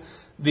whom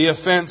the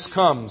offense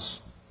comes.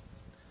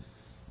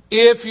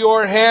 If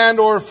your hand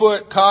or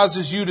foot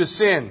causes you to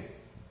sin,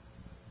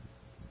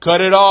 cut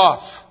it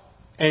off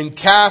and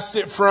cast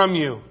it from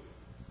you.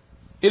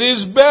 It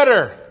is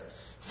better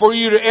for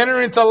you to enter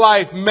into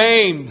life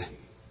maimed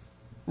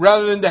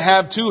rather than to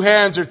have 2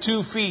 hands or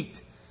 2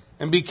 feet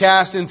and be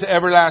cast into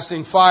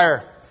everlasting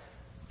fire.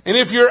 And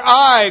if your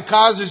eye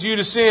causes you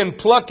to sin,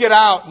 pluck it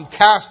out and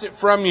cast it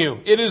from you.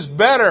 It is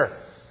better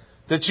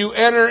that you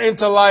enter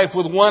into life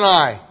with 1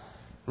 eye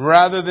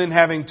rather than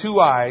having 2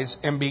 eyes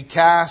and be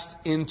cast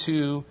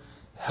into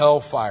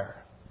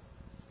hellfire."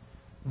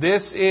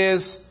 This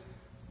is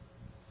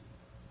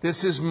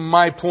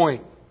my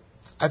point.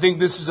 I think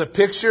this is a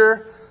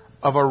picture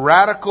of a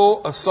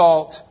radical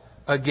assault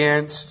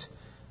against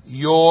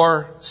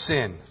your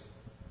sin.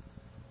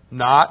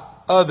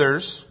 Not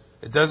others.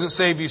 It doesn't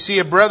say if you see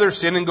a brother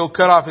sin and go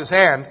cut off his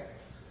hand.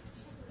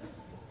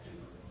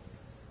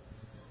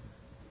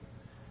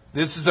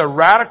 This is a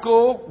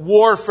radical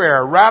warfare,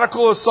 a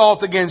radical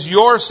assault against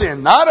your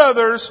sin, not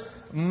others,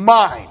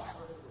 mine.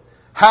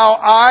 How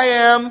I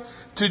am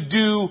to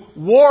do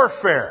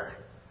warfare,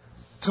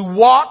 to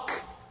walk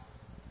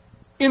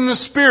in the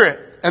Spirit.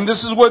 And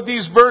this is what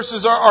these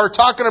verses are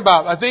talking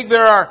about. I think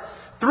there are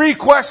 3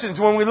 questions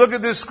when we look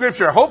at this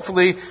scripture.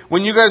 Hopefully,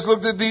 when you guys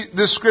looked at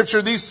this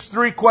scripture, these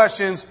 3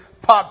 questions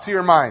pop to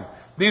your mind.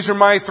 These are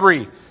my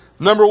 3.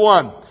 Number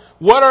 1,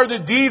 what are the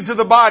deeds of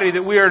the body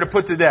that we are to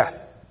put to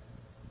death?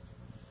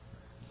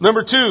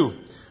 Number 2,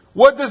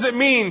 what does it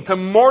mean to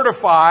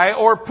mortify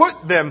or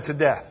put them to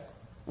death?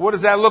 What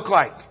does that look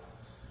like?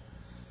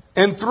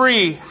 And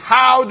 3,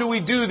 how do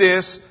we do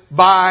this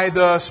by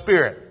the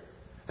Spirit?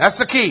 That's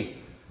the key.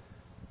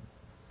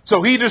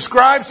 So He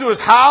describes to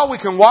us how we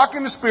can walk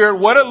in the Spirit,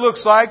 what it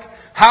looks like,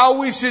 how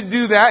we should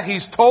do that.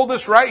 He's told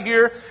us right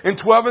here in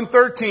 12 and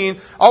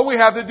 13. All we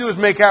have to do is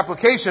make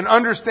application,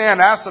 understand,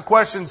 ask the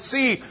question,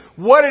 see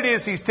what it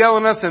is He's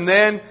telling us, and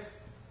then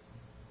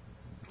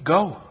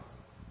go.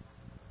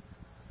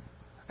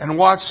 And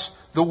watch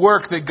the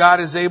work that God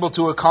is able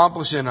to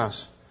accomplish in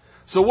us.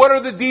 So what are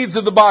the deeds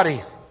of the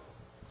body?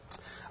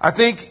 I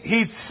think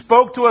He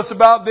spoke to us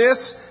about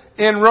this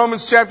in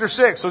Romans chapter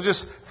 6. So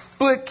just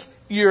flick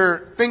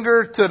your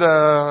finger to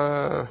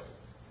the...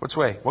 Which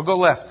way? We'll go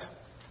left.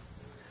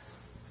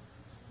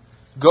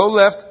 Go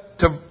left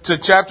to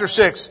chapter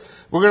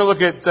 6. We're going to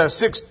look at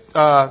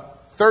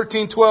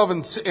 13, 12,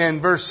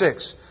 and verse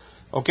 6.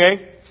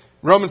 Okay?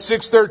 Romans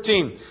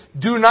 6:13.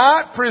 "Do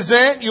not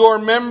present your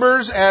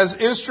members as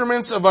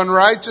instruments of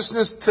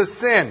unrighteousness to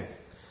sin,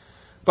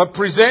 but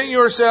present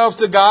yourselves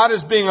to God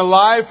as being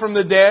alive from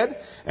the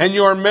dead, and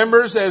your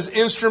members as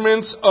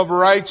instruments of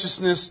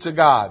righteousness to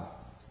God."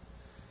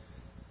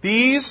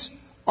 These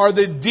are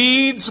the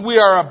deeds we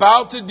are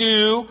about to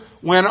do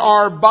when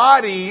our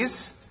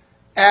bodies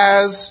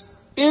as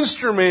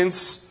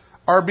instruments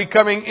are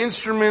becoming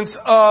instruments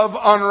of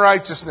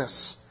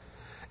unrighteousness.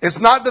 It's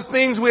not the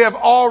things we have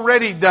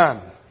already done.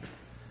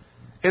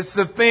 It's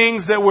the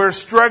things that we're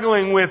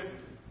struggling with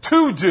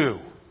to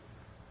do.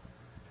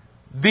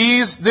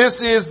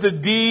 This is the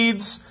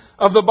deeds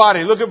of the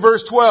body. Look at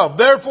verse 12.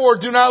 "Therefore,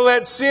 do not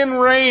let sin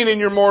reign in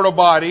your mortal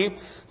body,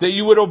 that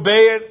you would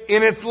obey it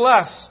in its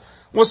lusts."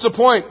 What's the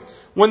point?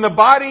 When the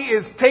body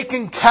is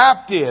taken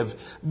captive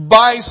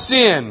by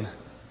sin,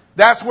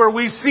 that's where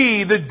we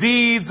see the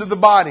deeds of the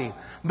body.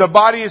 The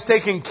body is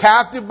taken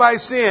captive by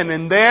sin,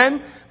 and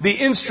then the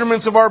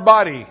instruments of our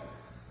body,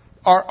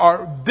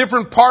 our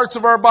different parts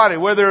of our body,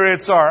 whether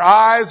it's our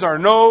eyes, our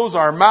nose,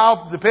 our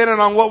mouth, depending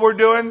on what we're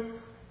doing,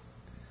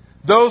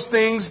 those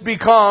things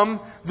become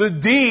the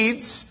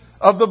deeds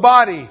of the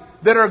body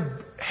that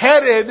are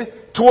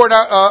headed toward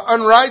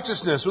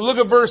unrighteousness. We look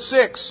at verse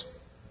 6.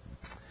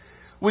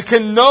 We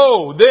can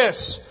know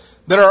this,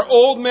 that our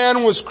old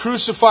man was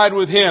crucified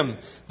with him,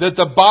 that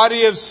the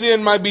body of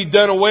sin might be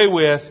done away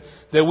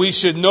with, that we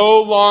should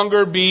no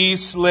longer be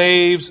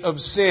slaves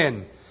of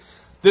sin.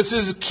 This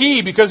is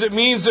key because it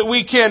means that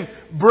we can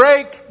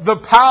break the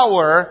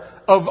power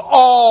of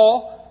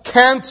all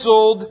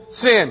canceled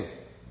sin.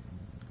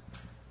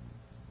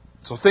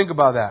 So think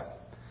about that.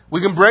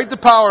 We can break the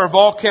power of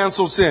all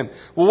canceled sin.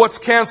 Well, what's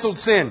canceled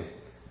sin?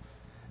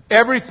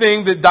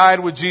 Everything that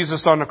died with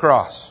Jesus on the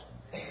cross.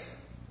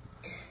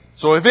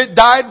 So if it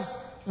died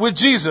with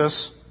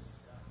Jesus,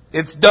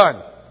 it's done.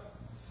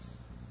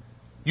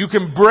 You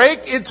can break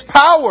its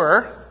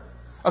power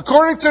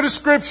according to the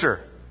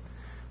Scripture.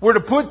 We're to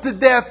put to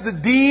death the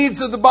deeds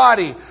of the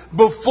body.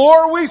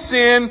 Before we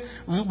sin,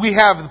 we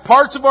have the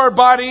parts of our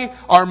body,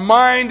 our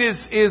mind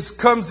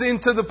comes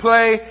into the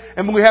play,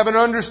 and we have an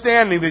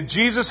understanding that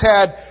Jesus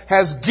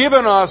has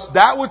given us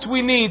that which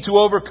we need to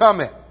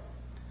overcome it.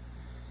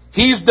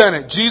 He's done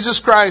it.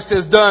 Jesus Christ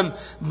has done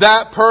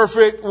that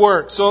perfect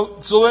work. So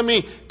let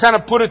me kind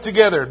of put it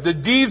together. The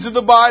deeds of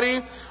the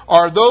body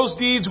are those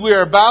deeds we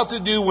are about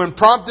to do when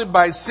prompted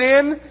by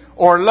sin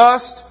or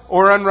lust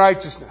or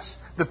unrighteousness.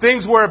 The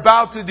things we're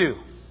about to do.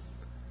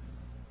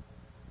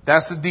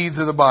 That's the deeds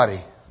of the body.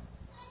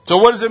 So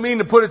what does it mean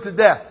to put it to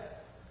death?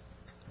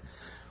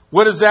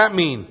 What does that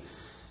mean?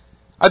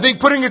 I think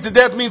putting it to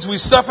death means we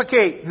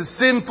suffocate the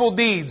sinful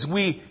deeds.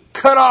 We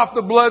cut off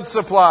the blood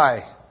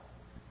supply.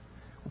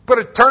 Put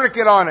a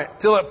tourniquet on it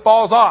till it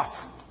falls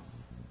off.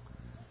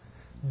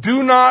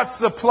 Do not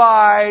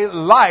supply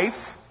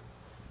life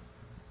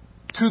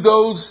to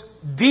those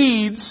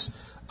deeds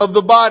of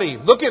the body.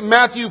 Look at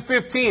Matthew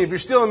 15. If you're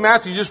still in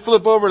Matthew, just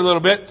flip over a little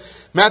bit.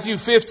 Matthew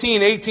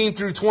 15, 18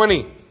 through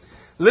 20.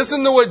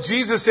 Listen to what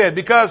Jesus said,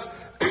 because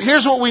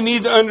here's what we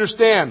need to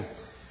understand.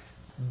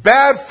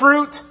 Bad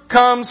fruit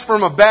comes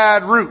from a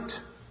bad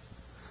root.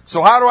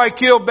 So how do I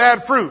kill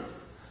bad fruit?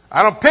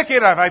 I don't pick it.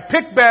 If I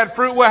pick bad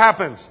fruit, what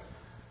happens?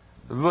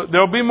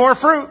 There'll be more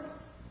fruit.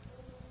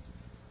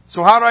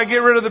 So how do I get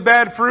rid of the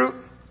bad fruit?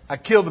 I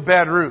kill the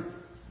bad root.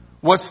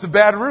 What's the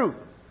bad root?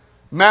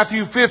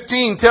 Matthew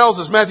 15 tells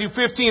us, Matthew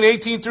 15,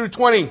 18 through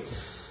 20.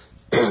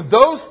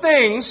 Those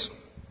things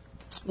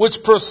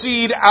which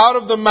proceed out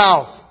of the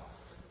mouth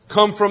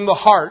come from the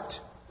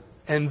heart,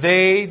 and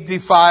they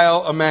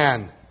defile a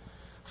man.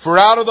 For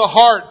out of the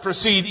heart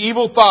proceed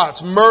evil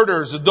thoughts,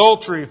 murders,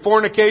 adultery,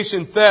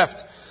 fornication,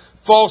 theft,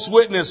 false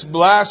witness,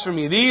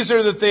 blasphemy. These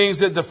are the things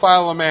that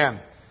defile a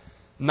man.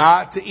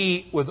 Not to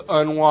eat with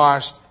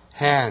unwashed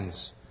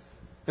hands.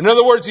 In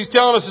other words, he's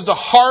telling us it's a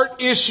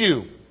heart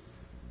issue.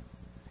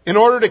 In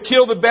order to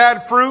kill the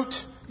bad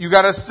fruit, you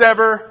got to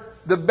sever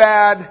the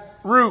bad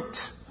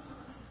root.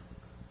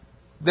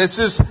 This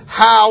is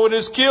how it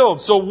is killed.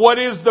 So what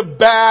is the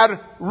bad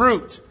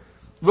root?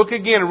 Look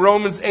again at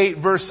Romans 8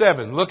 verse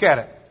 7. Look at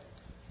it.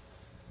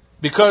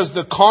 Because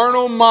the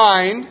carnal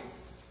mind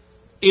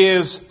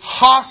is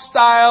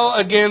hostile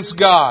against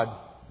God.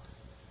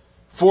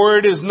 For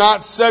it is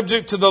not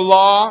subject to the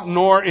law,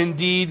 nor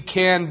indeed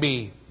can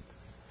be.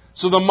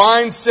 So the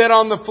mind set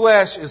on the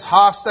flesh is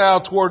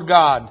hostile toward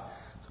God.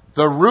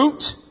 The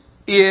root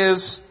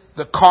is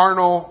the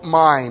carnal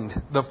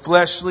mind, the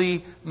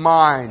fleshly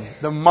mind,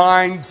 the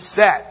mind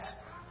set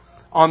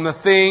on the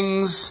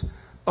things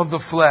of the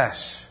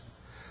flesh.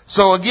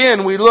 So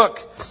again, we look.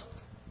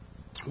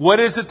 What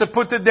is it to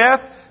put to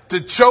death?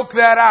 To choke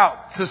that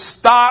out, to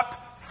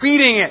stop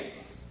feeding it,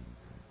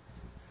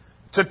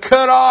 to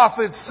cut off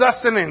its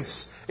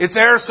sustenance, its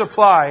air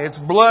supply, its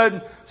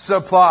blood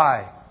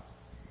supply.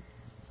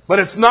 But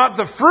it's not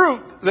the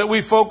fruit that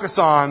we focus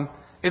on,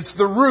 it's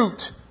the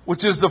root,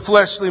 which is the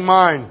fleshly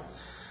mind.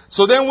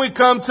 So then we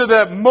come to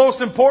the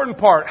most important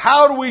part.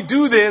 How do we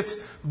do this?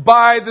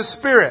 By the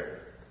Spirit.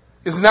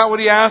 Isn't that what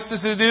he asked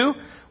us to do?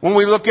 When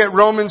we look at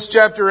Romans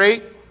chapter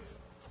 8,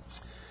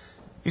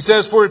 he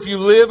says, for if you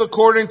live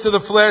according to the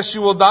flesh,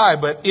 you will die.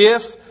 But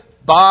if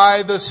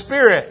by the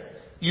Spirit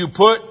you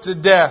put to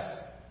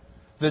death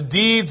the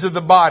deeds of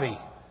the body,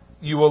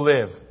 you will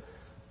live.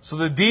 So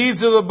the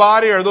deeds of the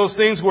body are those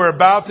things we're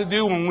about to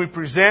do when we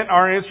present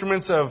our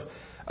instruments of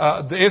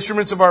the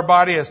instruments of our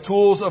body as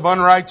tools of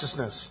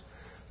unrighteousness.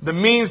 The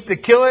means to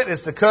kill it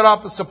is to cut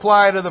off the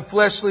supply to the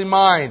fleshly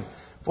mind.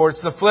 For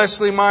it's the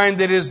fleshly mind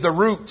that is the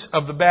root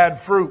of the bad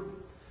fruit.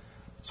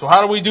 So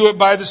how do we do it?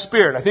 By the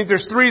Spirit. I think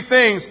there's three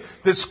things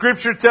that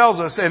Scripture tells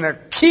us and are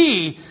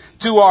key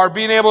to our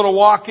being able to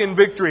walk in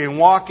victory and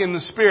walk in the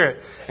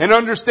Spirit. And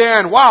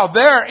understand, wow,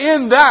 there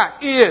in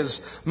that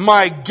is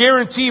my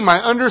guarantee, my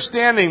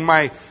understanding,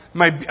 my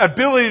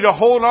ability to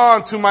hold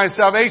on to my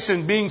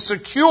salvation, being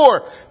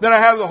secure that I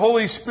have the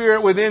Holy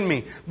Spirit within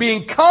me,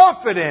 being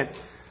confident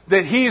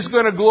that He's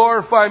going to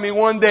glorify me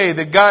one day,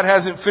 that God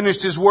hasn't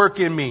finished His work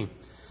in me.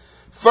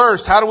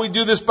 First, how do we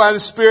do this by the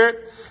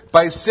Spirit?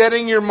 by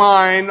setting your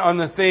mind on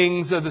the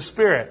things of the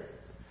Spirit.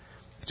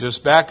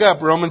 Just back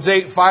up, Romans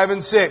 8, 5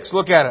 and 6.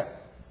 Look at it.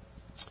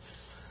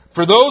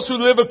 For those who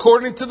live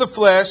according to the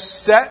flesh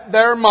set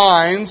their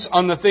minds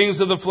on the things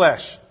of the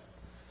flesh.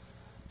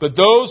 But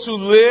those who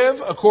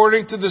live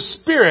according to the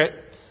Spirit,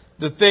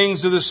 the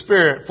things of the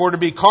Spirit. For to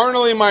be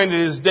carnally minded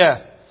is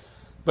death,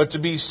 but to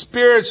be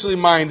spiritually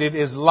minded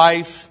is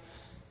life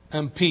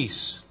and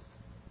peace.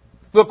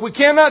 Look, we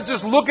cannot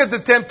just look at the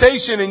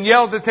temptation and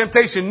yell at the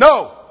temptation.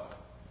 No!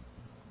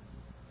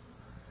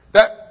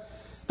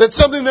 That's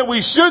something that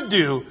we should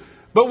do,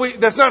 but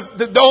that's not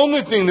the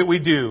only thing that we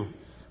do.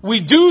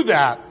 We do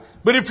that,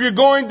 but if you're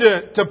going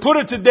to put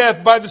it to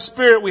death by the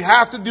Spirit, we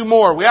have to do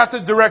more. We have to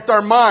direct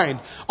our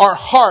mind, our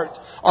heart,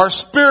 our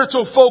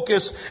spiritual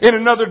focus in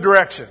another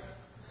direction.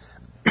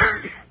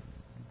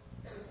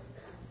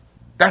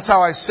 That's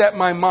how I set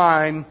my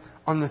mind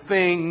on the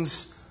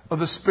things of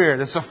the Spirit.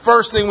 That's the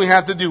first thing we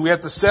have to do. We have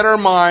to set our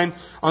mind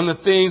on the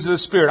things of the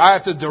Spirit. I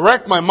have to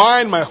direct my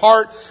mind, my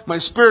heart, my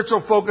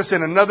spiritual focus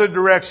in another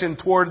direction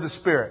toward the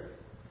Spirit.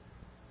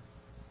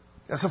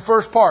 That's the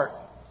first part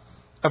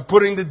of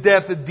putting to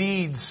death the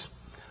deeds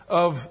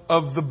of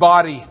the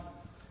body.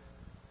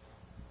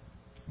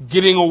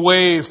 Getting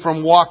away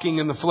from walking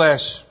in the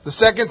flesh. The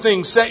second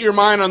thing, set your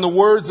mind on the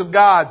words of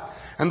God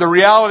and the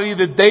reality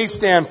that they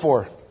stand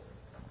for.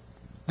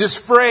 This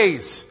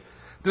phrase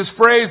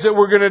that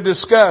we're going to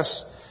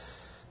discuss,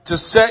 to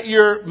set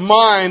your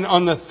mind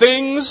on the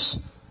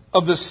things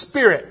of the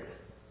Spirit,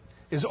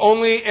 is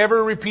only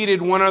ever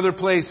repeated one other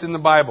place in the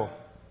Bible.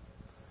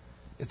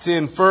 It's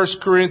in 1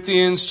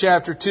 Corinthians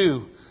chapter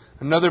 2,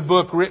 another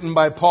book written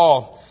by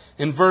Paul.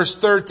 In verse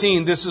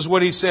 13, this is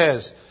what he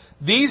says.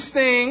 These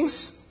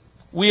things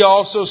we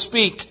also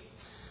speak,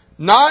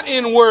 not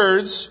in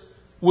words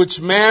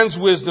which man's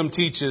wisdom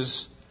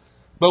teaches,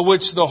 but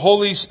which the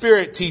Holy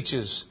Spirit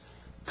teaches,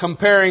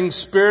 comparing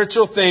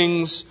spiritual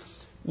things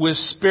with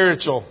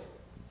spiritual.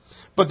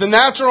 But the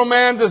natural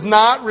man does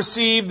not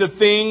receive the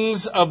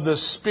things of the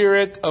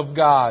Spirit of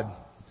God,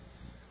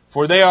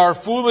 for they are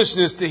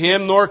foolishness to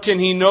him, nor can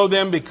he know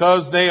them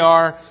because they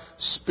are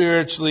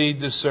spiritually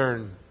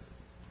discerned.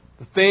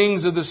 The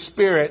things of the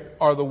Spirit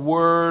are the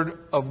Word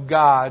of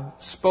God,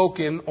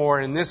 spoken, or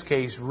in this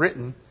case,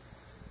 written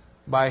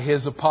by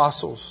His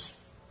apostles.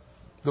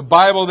 The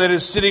Bible that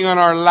is sitting on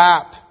our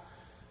lap.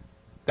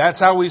 That's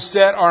how we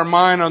set our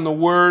mind on the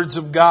words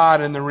of God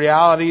and the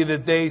reality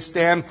that they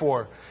stand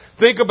for.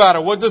 Think about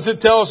it. What does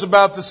it tell us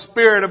about the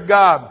Spirit of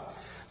God?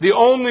 The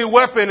only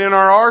weapon in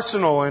our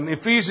arsenal in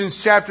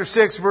Ephesians chapter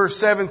 6 verse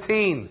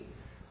 17.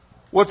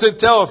 What's it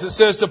tell us? It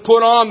says to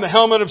put on the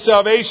helmet of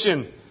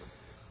salvation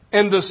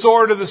and the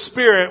sword of the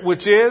Spirit,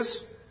 which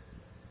is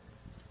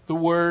the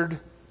Word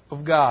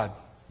of God.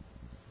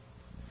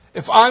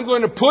 If I'm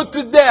going to put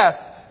to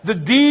death the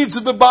deeds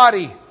of the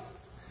body,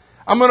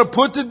 I'm going to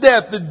put to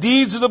death the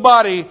deeds of the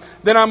body,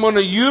 then I'm going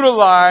to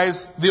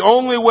utilize the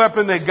only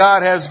weapon that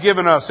God has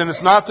given us. And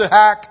it's not to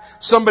hack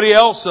somebody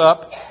else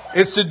up.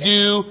 It's to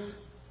do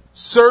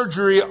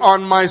surgery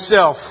on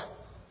myself.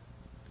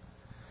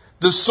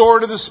 The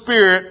sword of the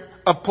Spirit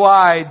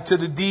applied to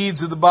the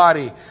deeds of the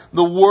body.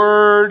 The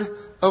Word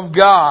of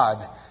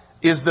God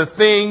is the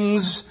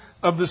things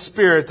of the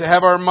Spirit. To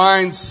have our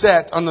minds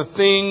set on the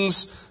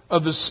things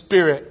of the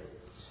Spirit.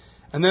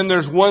 And then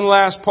there's one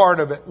last part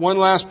of it. One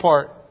last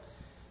part.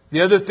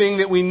 The other thing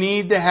that we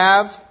need to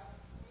have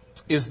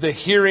is the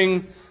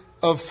hearing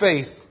of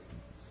faith,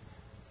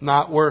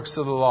 not works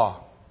of the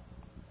law.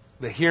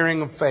 The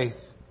hearing of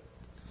faith.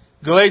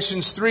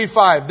 Galatians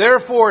 3:5.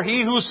 Therefore,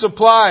 he who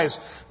supplies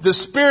the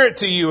Spirit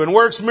to you and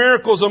works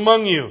miracles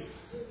among you,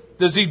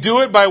 does he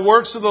do it by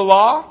works of the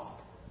law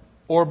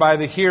or by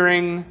the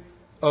hearing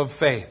of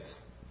faith?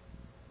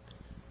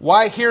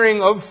 Why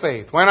hearing of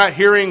faith? Why not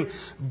hearing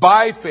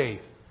by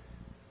faith?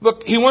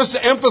 Look, he wants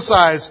to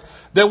emphasize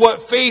that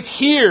what faith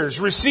hears,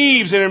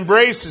 receives, and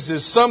embraces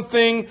is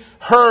something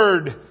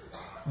heard,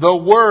 the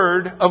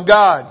Word of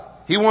God.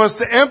 He wants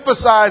to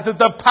emphasize that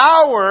the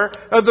power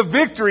of the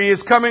victory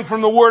is coming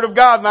from the Word of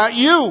God, not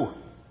you.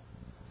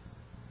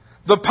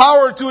 The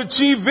power to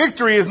achieve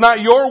victory is not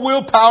your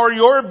willpower,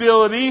 your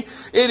ability.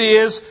 It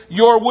is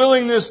your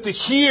willingness to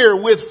hear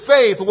with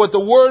faith what the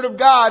Word of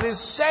God is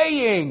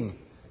saying.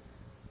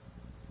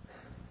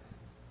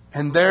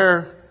 And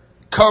there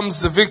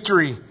comes the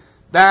victory.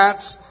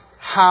 That's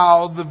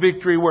how the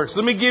victory works.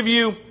 Let me give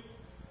you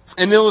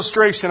an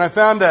illustration. I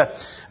found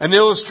an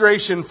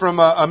illustration from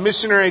a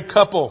missionary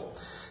couple.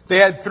 They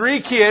had 3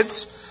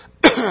 kids,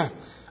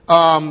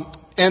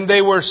 and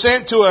they were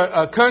sent to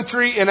a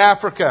country in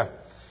Africa.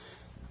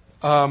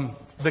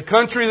 The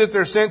country that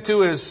they're sent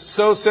to is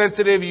so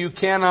sensitive you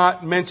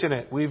cannot mention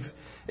it. We've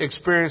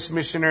experienced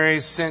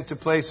missionaries sent to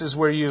places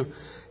where you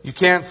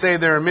can't say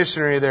they're a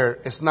missionary there.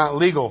 It's not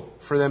legal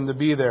for them to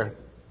be there.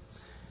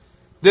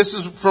 This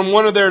is from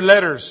one of their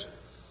letters.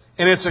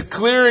 And it's a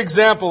clear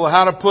example of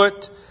how to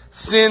put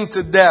sin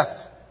to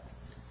death.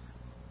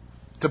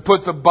 To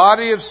put the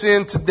body of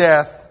sin to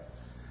death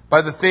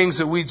by the things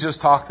that we just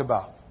talked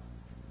about.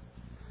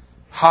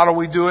 How do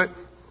we do it?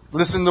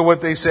 Listen to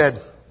what they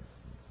said.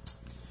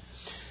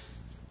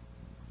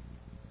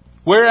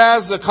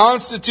 Whereas the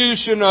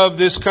Constitution of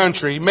this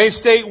country may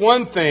state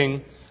one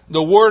thing,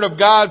 the Word of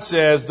God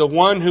says the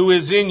one who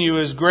is in you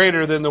is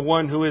greater than the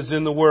one who is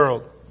in the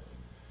world.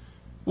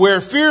 Where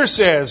fear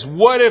says,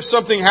 what if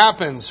something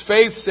happens?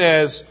 Faith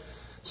says,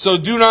 so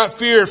do not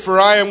fear, for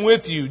I am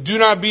with you. Do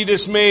not be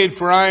dismayed,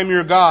 for I am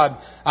your God.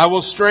 I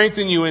will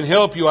strengthen you and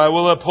help you. I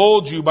will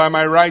uphold you by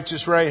my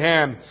righteous right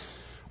hand.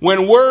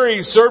 When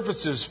worry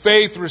surfaces,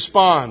 faith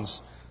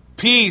responds,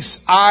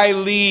 peace I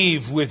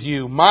leave with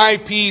you. My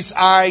peace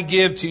I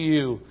give to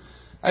you.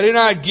 I do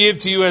not give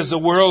to you as the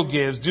world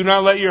gives. Do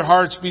not let your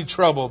hearts be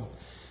troubled.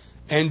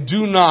 And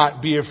do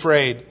not be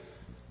afraid.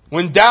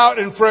 When doubt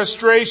and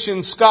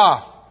frustration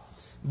scoff,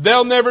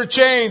 they'll never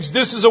change.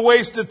 This is a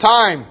waste of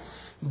time.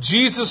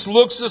 Jesus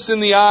looks us in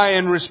the eye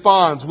and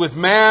responds, with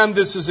man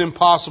this is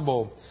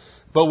impossible,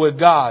 but with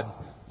God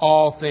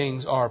all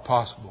things are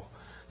possible.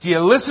 Do you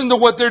listen to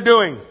what they're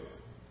doing?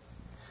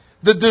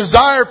 The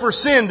desire for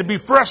sin, to be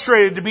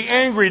frustrated, to be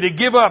angry, to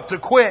give up, to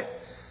quit,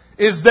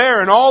 is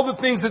there in all the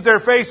things that they're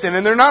facing.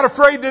 And they're not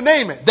afraid to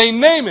name it. They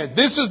name it.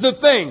 This is the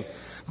thing.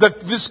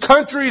 This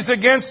country is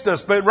against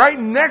us. But right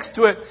next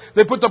to it,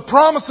 they put the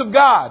promise of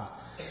God.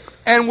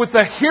 And with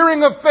the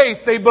hearing of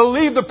faith, they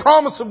believe the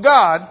promise of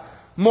God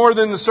more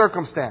than the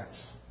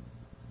circumstance.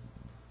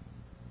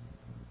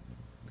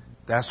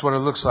 That's what it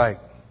looks like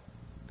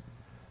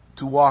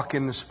to walk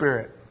in the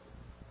Spirit.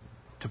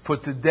 To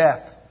put to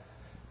death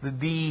the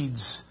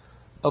deeds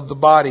of the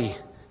body.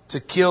 To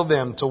kill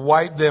them. To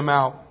wipe them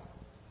out.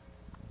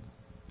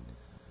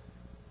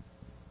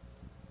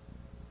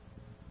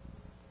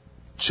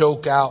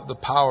 Choke out the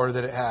power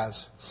that it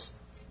has.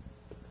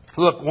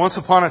 Look, once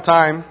upon a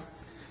time,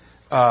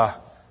 I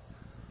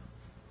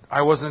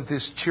wasn't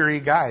this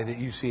cheery guy that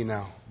you see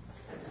now.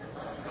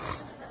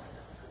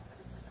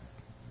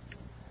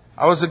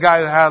 I was a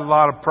guy that had a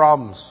lot of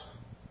problems,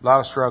 a lot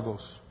of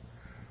struggles.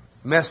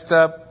 Messed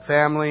up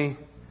family.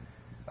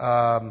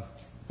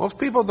 Most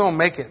people don't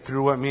make it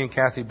through what me and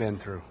Kathy been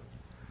through.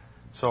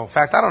 So, in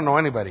fact, I don't know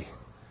anybody.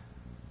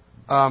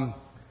 But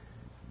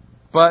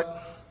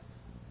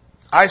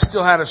I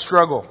still had a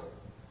struggle.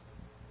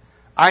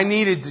 I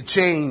needed to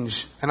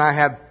change, and I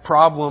had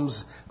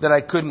problems that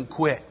I couldn't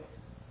quit.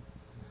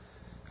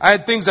 I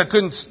had things I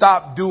couldn't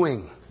stop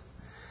doing.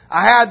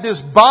 I had this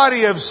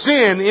body of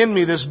sin in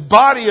me, this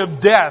body of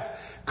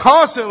death,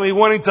 constantly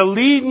wanting to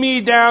lead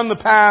me down the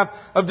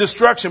path of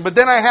destruction. But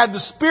then I had the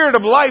Spirit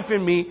of life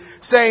in me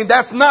saying,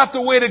 that's not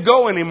the way to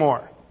go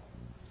anymore.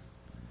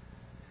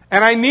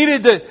 And I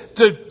needed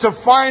to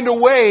find a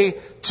way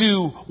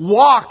to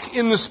walk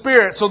in the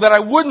Spirit so that I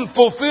wouldn't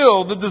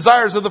fulfill the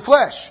desires of the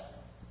flesh.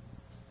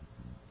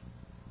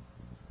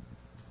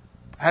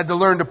 I had to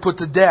learn to put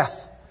to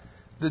death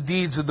the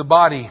deeds of the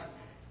body.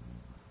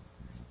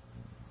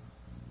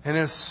 And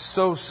it's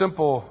so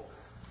simple.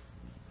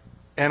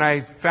 And I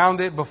found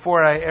it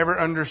before I ever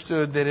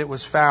understood that it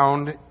was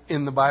found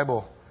in the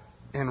Bible,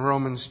 in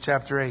Romans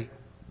chapter 8.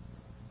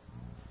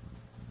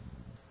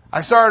 I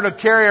started to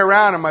carry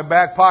around in my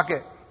back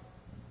pocket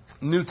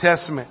New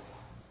Testament.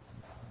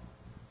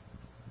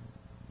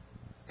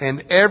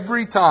 And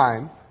every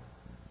time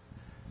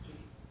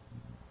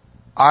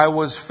I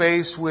was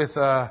faced with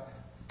a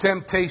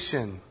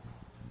temptation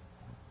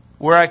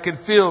where I could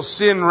feel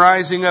sin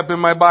rising up in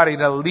my body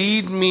to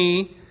lead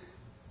me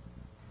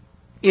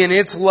in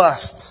its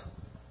lust,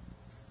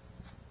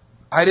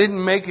 I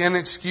didn't make an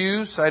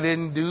excuse. I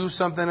didn't do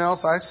something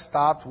else. I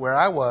stopped where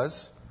I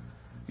was.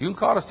 You can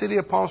call the city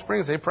of Palm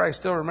Springs. They probably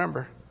still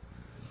remember.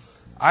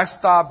 I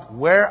stopped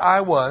where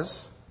I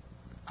was.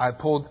 I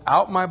pulled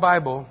out my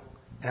Bible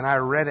and I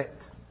read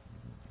it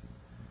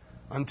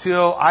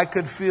until I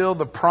could feel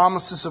the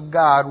promises of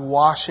God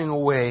washing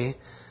away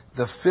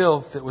the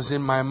filth that was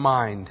in my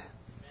mind.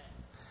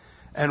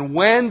 And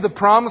when the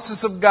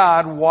promises of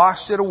God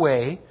washed it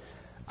away,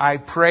 I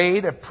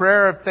prayed a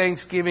prayer of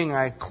thanksgiving.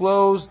 I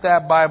closed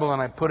that Bible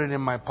and I put it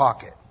in my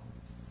pocket.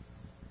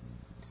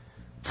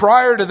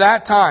 Prior to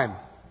that time,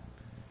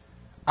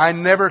 I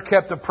never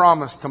kept a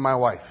promise to my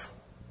wife,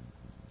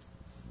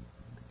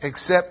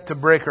 except to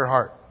break her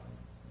heart.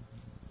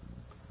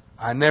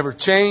 I never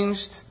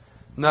changed.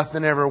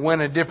 Nothing ever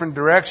went a different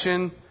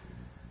direction.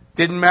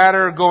 Didn't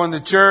matter going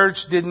to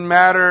church. Didn't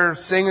matter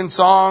singing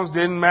songs.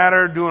 Didn't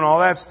matter doing all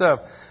that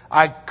stuff.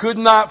 I could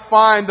not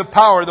find the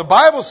power. The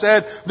Bible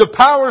said the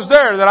power's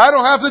there, that I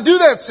don't have to do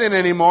that sin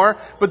anymore,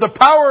 but the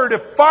power to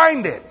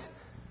find it.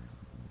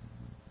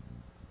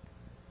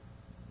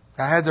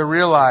 I had to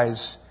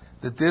realize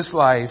that this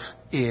life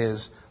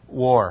is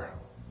war.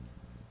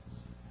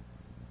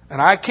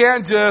 And I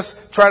can't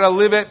just try to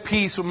live at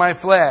peace with my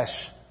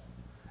flesh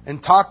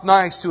and talk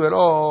nice to it.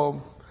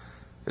 Oh,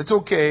 it's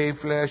okay,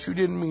 flesh. You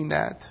didn't mean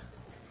that.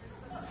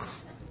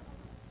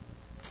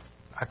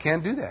 I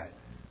can't do that.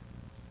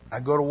 I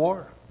go to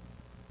war.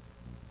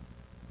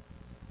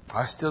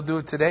 I still do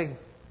it today.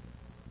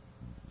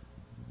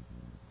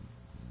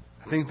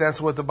 I think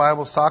that's what the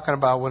Bible's talking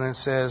about when it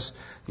says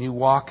you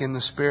walk in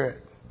the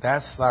Spirit.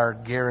 That's our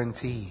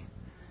guarantee.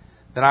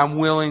 that I'm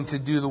willing to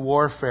do the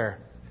warfare.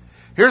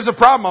 Here's the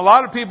problem. A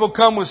lot of people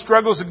come with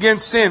struggles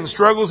against sin,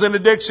 struggles in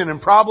addiction,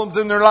 and problems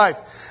in their life.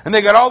 And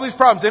they got all these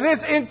problems. And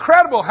it's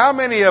incredible how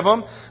many of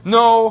them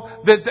know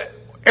that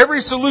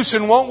every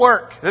solution won't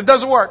work. It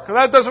doesn't work.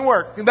 That doesn't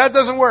work. That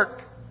doesn't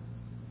work.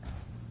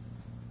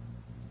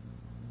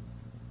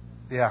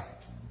 Yeah.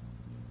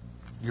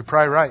 You're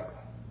probably right.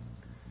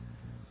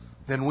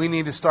 Then we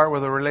need to start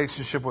with a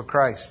relationship with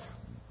Christ.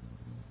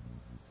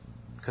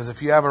 Because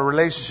if you have a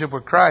relationship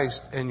with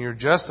Christ and you're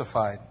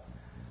justified,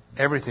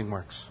 everything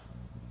works.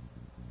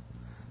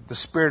 The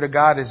Spirit of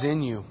God is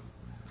in you.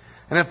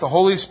 And if the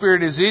Holy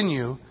Spirit is in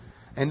you,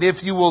 and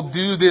if you will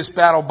do this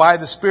battle by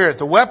the Spirit,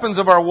 the weapons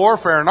of our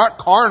warfare are not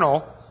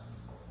carnal.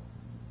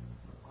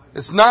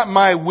 It's not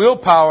my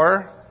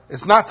willpower.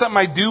 It's not something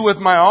I do with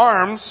my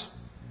arms.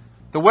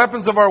 The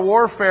weapons of our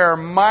warfare are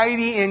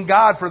mighty in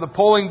God for the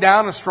pulling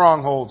down of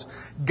strongholds.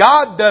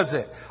 God does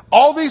it.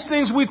 All these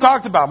things we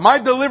talked about, my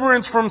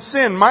deliverance from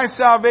sin, my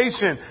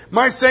salvation,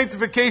 my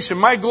sanctification,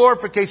 my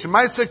glorification,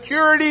 my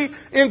security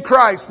in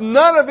Christ,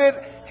 none of it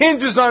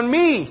hinges on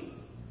me.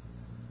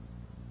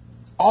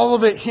 All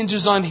of it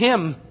hinges on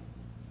Him.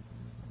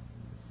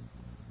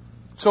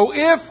 So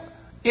if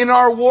in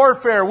our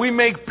warfare we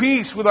make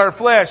peace with our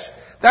flesh,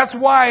 that's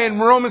why in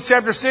Romans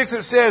chapter 6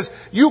 it says,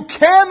 you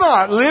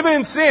cannot live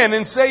in sin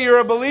and say you're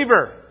a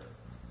believer.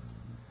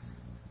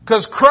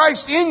 Because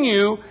Christ in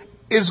you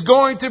is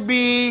going to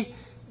be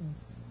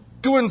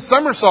doing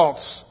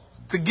somersaults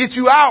to get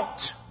you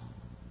out.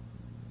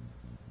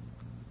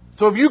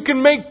 So if you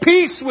can make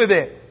peace with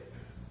it,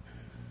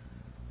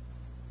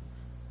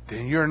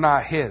 then you're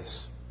not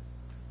His.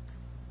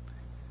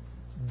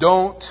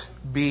 Don't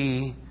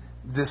be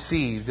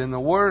deceived. And the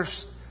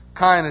worst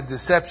kind of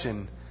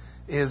deception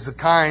is the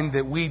kind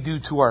that we do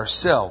to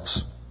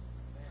ourselves.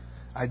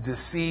 I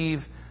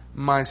deceive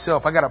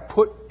myself. I got to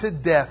put to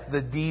death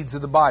the deeds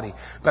of the body.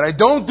 But I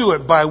don't do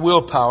it by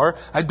willpower.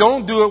 I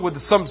don't do it with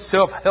some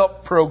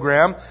self-help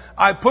program.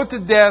 I put to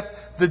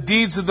death the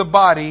deeds of the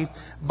body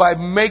by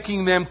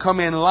making them come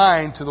in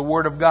line to the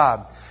Word of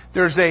God.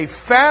 There's a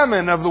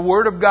famine of the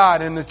Word of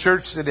God in the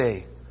church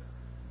today.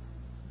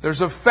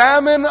 There's a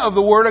famine of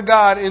the Word of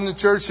God in the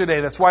church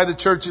today. That's why the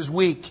church is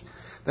weak.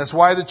 That's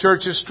why the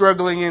church is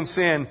struggling in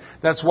sin.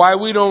 That's why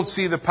we don't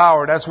see the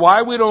power. That's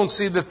why we don't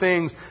see the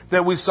things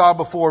that we saw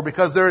before.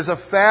 Because there is a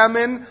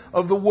famine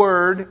of the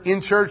Word in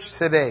church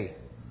today.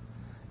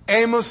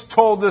 Amos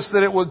told us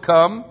that it would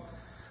come.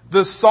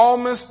 The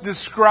psalmist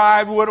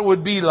described what it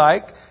would be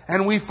like.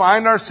 And we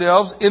find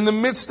ourselves in the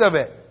midst of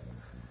it.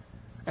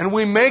 And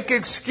we make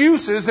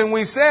excuses and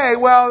we say,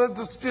 well,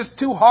 it's just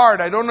too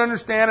hard. I don't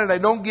understand it. I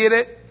don't get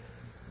it.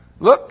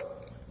 Look,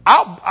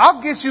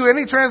 I'll get you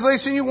any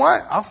translation you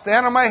want. I'll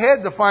stand on my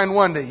head to find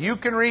one that you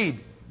can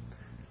read.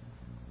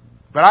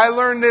 But I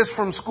learned this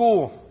from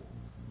school,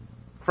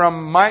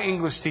 from my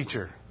English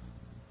teacher.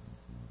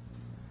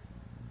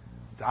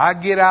 I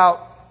get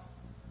out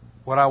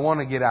what I want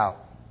to get out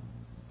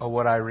of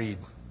what I read.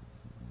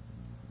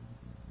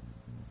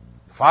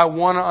 If I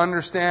want to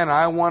understand,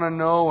 I want to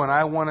know, and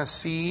I want to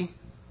see,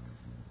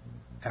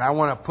 and I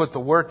want to put the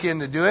work in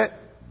to do it.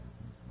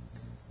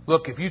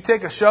 Look, if you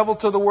take a shovel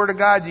to the Word of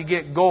God, you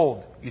get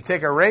gold. You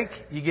take a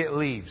rake, you get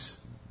leaves.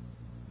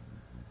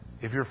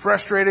 If you're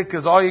frustrated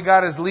because all you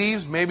got is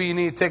leaves, maybe you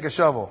need to take a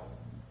shovel.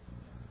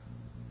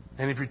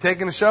 And if you're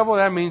taking a shovel,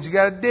 that means you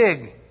got to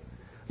dig.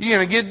 You're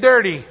going to get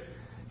dirty.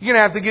 You're going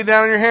to have to get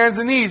down on your hands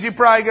and knees. You're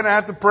probably going to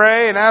have to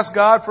pray and ask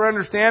God for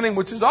understanding,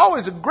 which is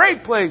always a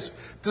great place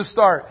to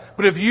start.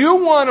 But if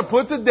you want to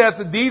put to death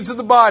the deeds of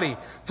the body,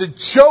 to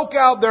choke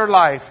out their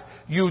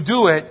life, you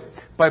do it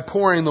by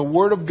pouring the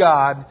Word of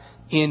God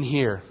in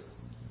here.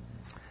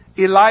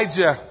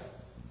 Elijah,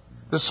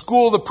 the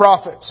school of the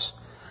prophets.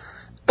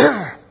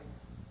 Was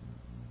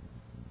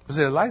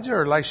it Elijah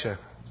or Elisha?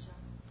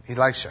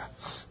 Elisha.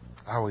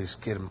 I always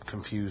get them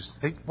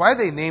confused. Why do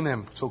they name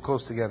them so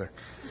close together?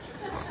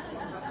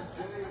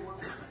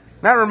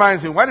 That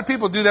reminds me, why do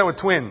people do that with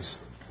twins?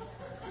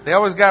 They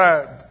always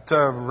got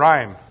to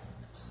rhyme.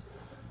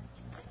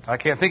 I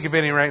can't think of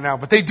any right now,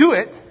 but they do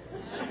it.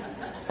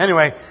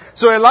 Anyway,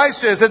 so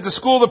Elisha is at the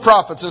school of the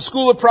prophets. The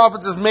school of the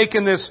prophets is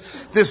making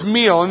this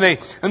meal, and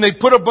they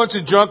put a bunch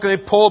of junk and they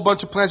pull a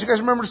bunch of plants. You guys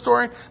remember the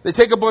story? They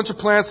take a bunch of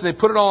plants and they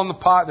put it all in the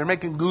pot. They're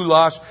making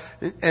goulash,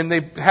 and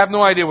they have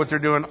no idea what they're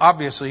doing,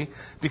 obviously,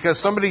 because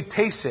somebody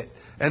tastes it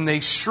and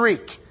they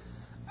shriek.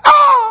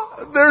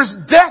 Ah! There's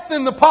death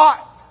in the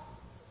pot.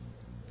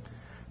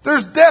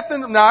 There's death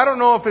in. Now I don't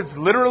know if it's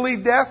literally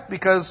death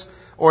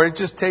or it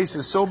just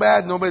tastes so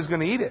bad nobody's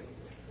going to eat it.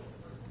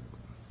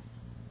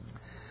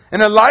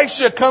 And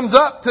Elisha comes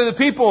up to the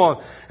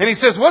people and he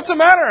says, "What's the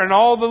matter?" And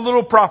all the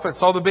little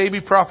prophets, all the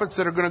baby prophets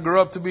that are going to grow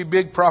up to be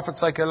big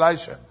prophets like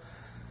Elisha,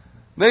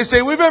 they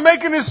say, "We've been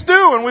making this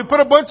stew and we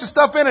put a bunch of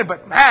stuff in it,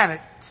 but man,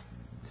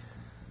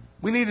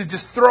 we need to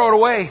just throw it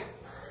away."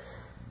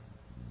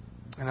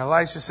 And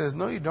Elisha says,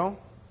 "No, you don't.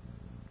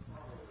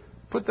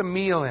 Put the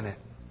meal in it.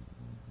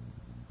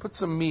 Put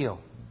some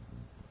meal,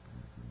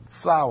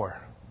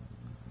 flour,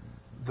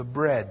 the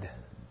bread,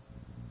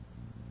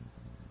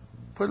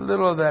 Put a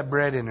little of that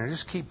bread in there.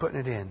 Just keep putting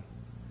it in.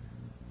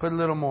 Put a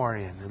little more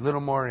in, a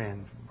little more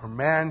in. For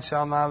man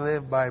shall not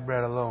live by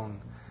bread alone,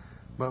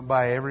 but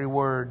by every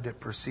word that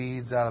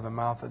proceeds out of the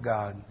mouth of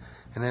God.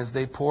 And as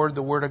they poured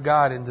the Word of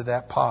God into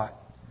that pot,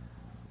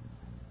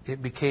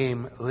 it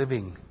became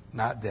living,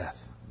 not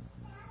death.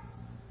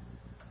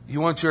 You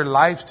want your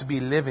life to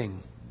be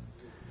living,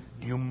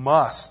 you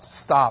must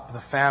stop the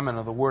famine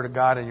of the Word of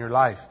God in your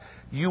life.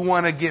 You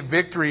want to get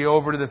victory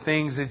over the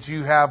things that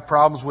you have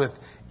problems with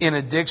in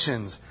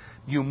addictions.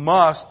 You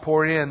must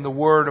pour in the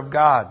Word of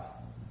God.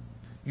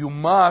 You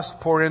must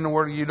pour in the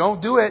Word. You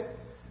don't do it,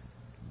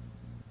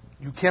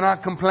 you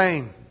cannot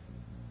complain.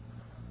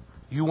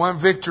 You want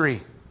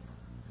victory.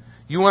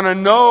 You want to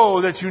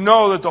know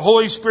that the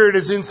Holy Spirit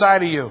is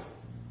inside of you.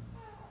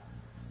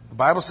 The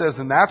Bible says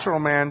the natural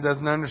man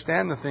doesn't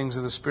understand the things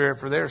of the Spirit,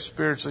 for they're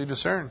spiritually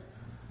discerned.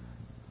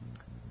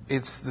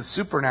 It's the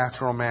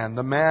supernatural man,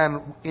 the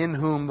man in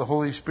whom the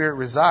Holy Spirit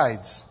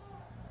resides.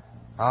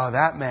 Oh,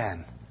 that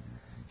man.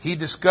 He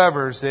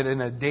discovers that in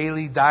a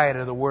daily diet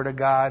of the Word of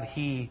God,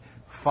 he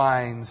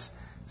finds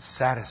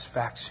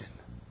satisfaction.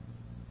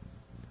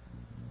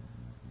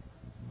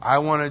 I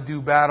want to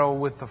do battle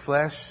with the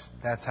flesh.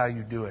 That's how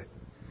you do it.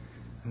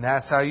 And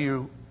that's how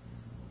you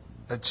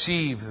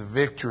achieve the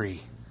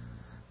victory,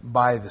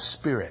 by the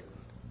Spirit.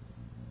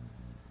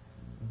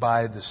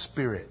 By the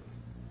Spirit.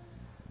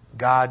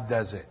 God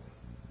does it.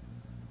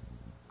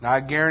 Now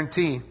I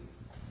guarantee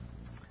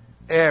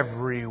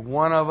every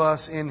one of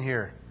us in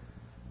here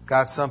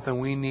got something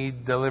we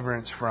need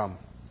deliverance from.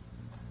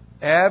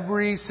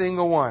 Every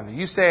single one.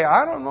 You say,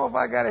 I don't know if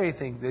I got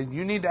anything. Then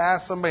you need to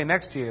ask somebody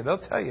next to you. They'll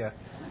tell you.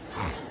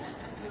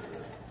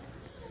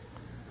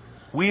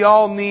 We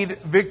all need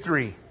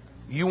victory.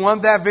 You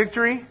want that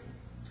victory?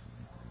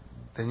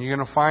 Then you're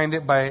going to find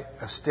it by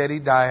a steady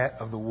diet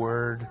of the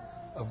Word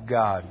of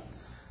God.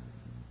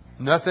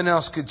 Nothing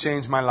else could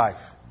change my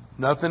life.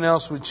 Nothing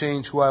else would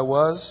change who I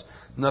was.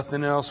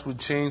 Nothing else would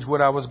change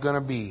what I was going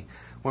to be.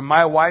 When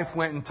my wife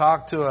went and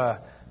talked to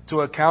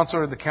a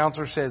counselor, the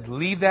counselor said,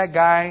 leave that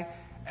guy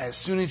as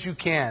soon as you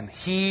can.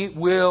 He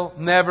will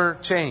never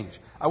change.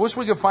 I wish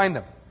we could find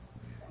him.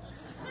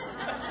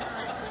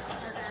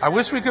 I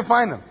wish we could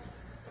find him.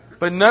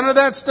 But none of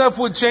that stuff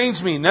would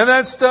change me. None of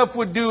that stuff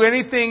would do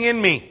anything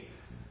in me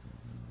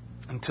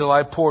until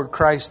I poured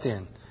Christ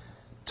in.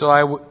 Until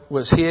I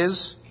was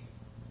His,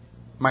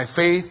 my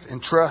faith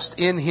and trust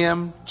in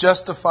Him,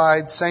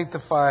 justified,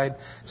 sanctified,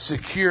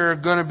 secure,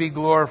 going to be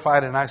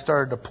glorified, and I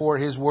started to pour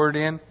His Word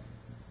in.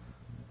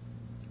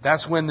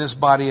 That's when this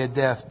body of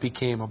death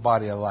became a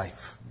body of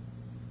life.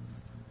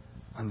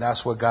 And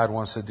that's what God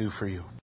wants to do for you.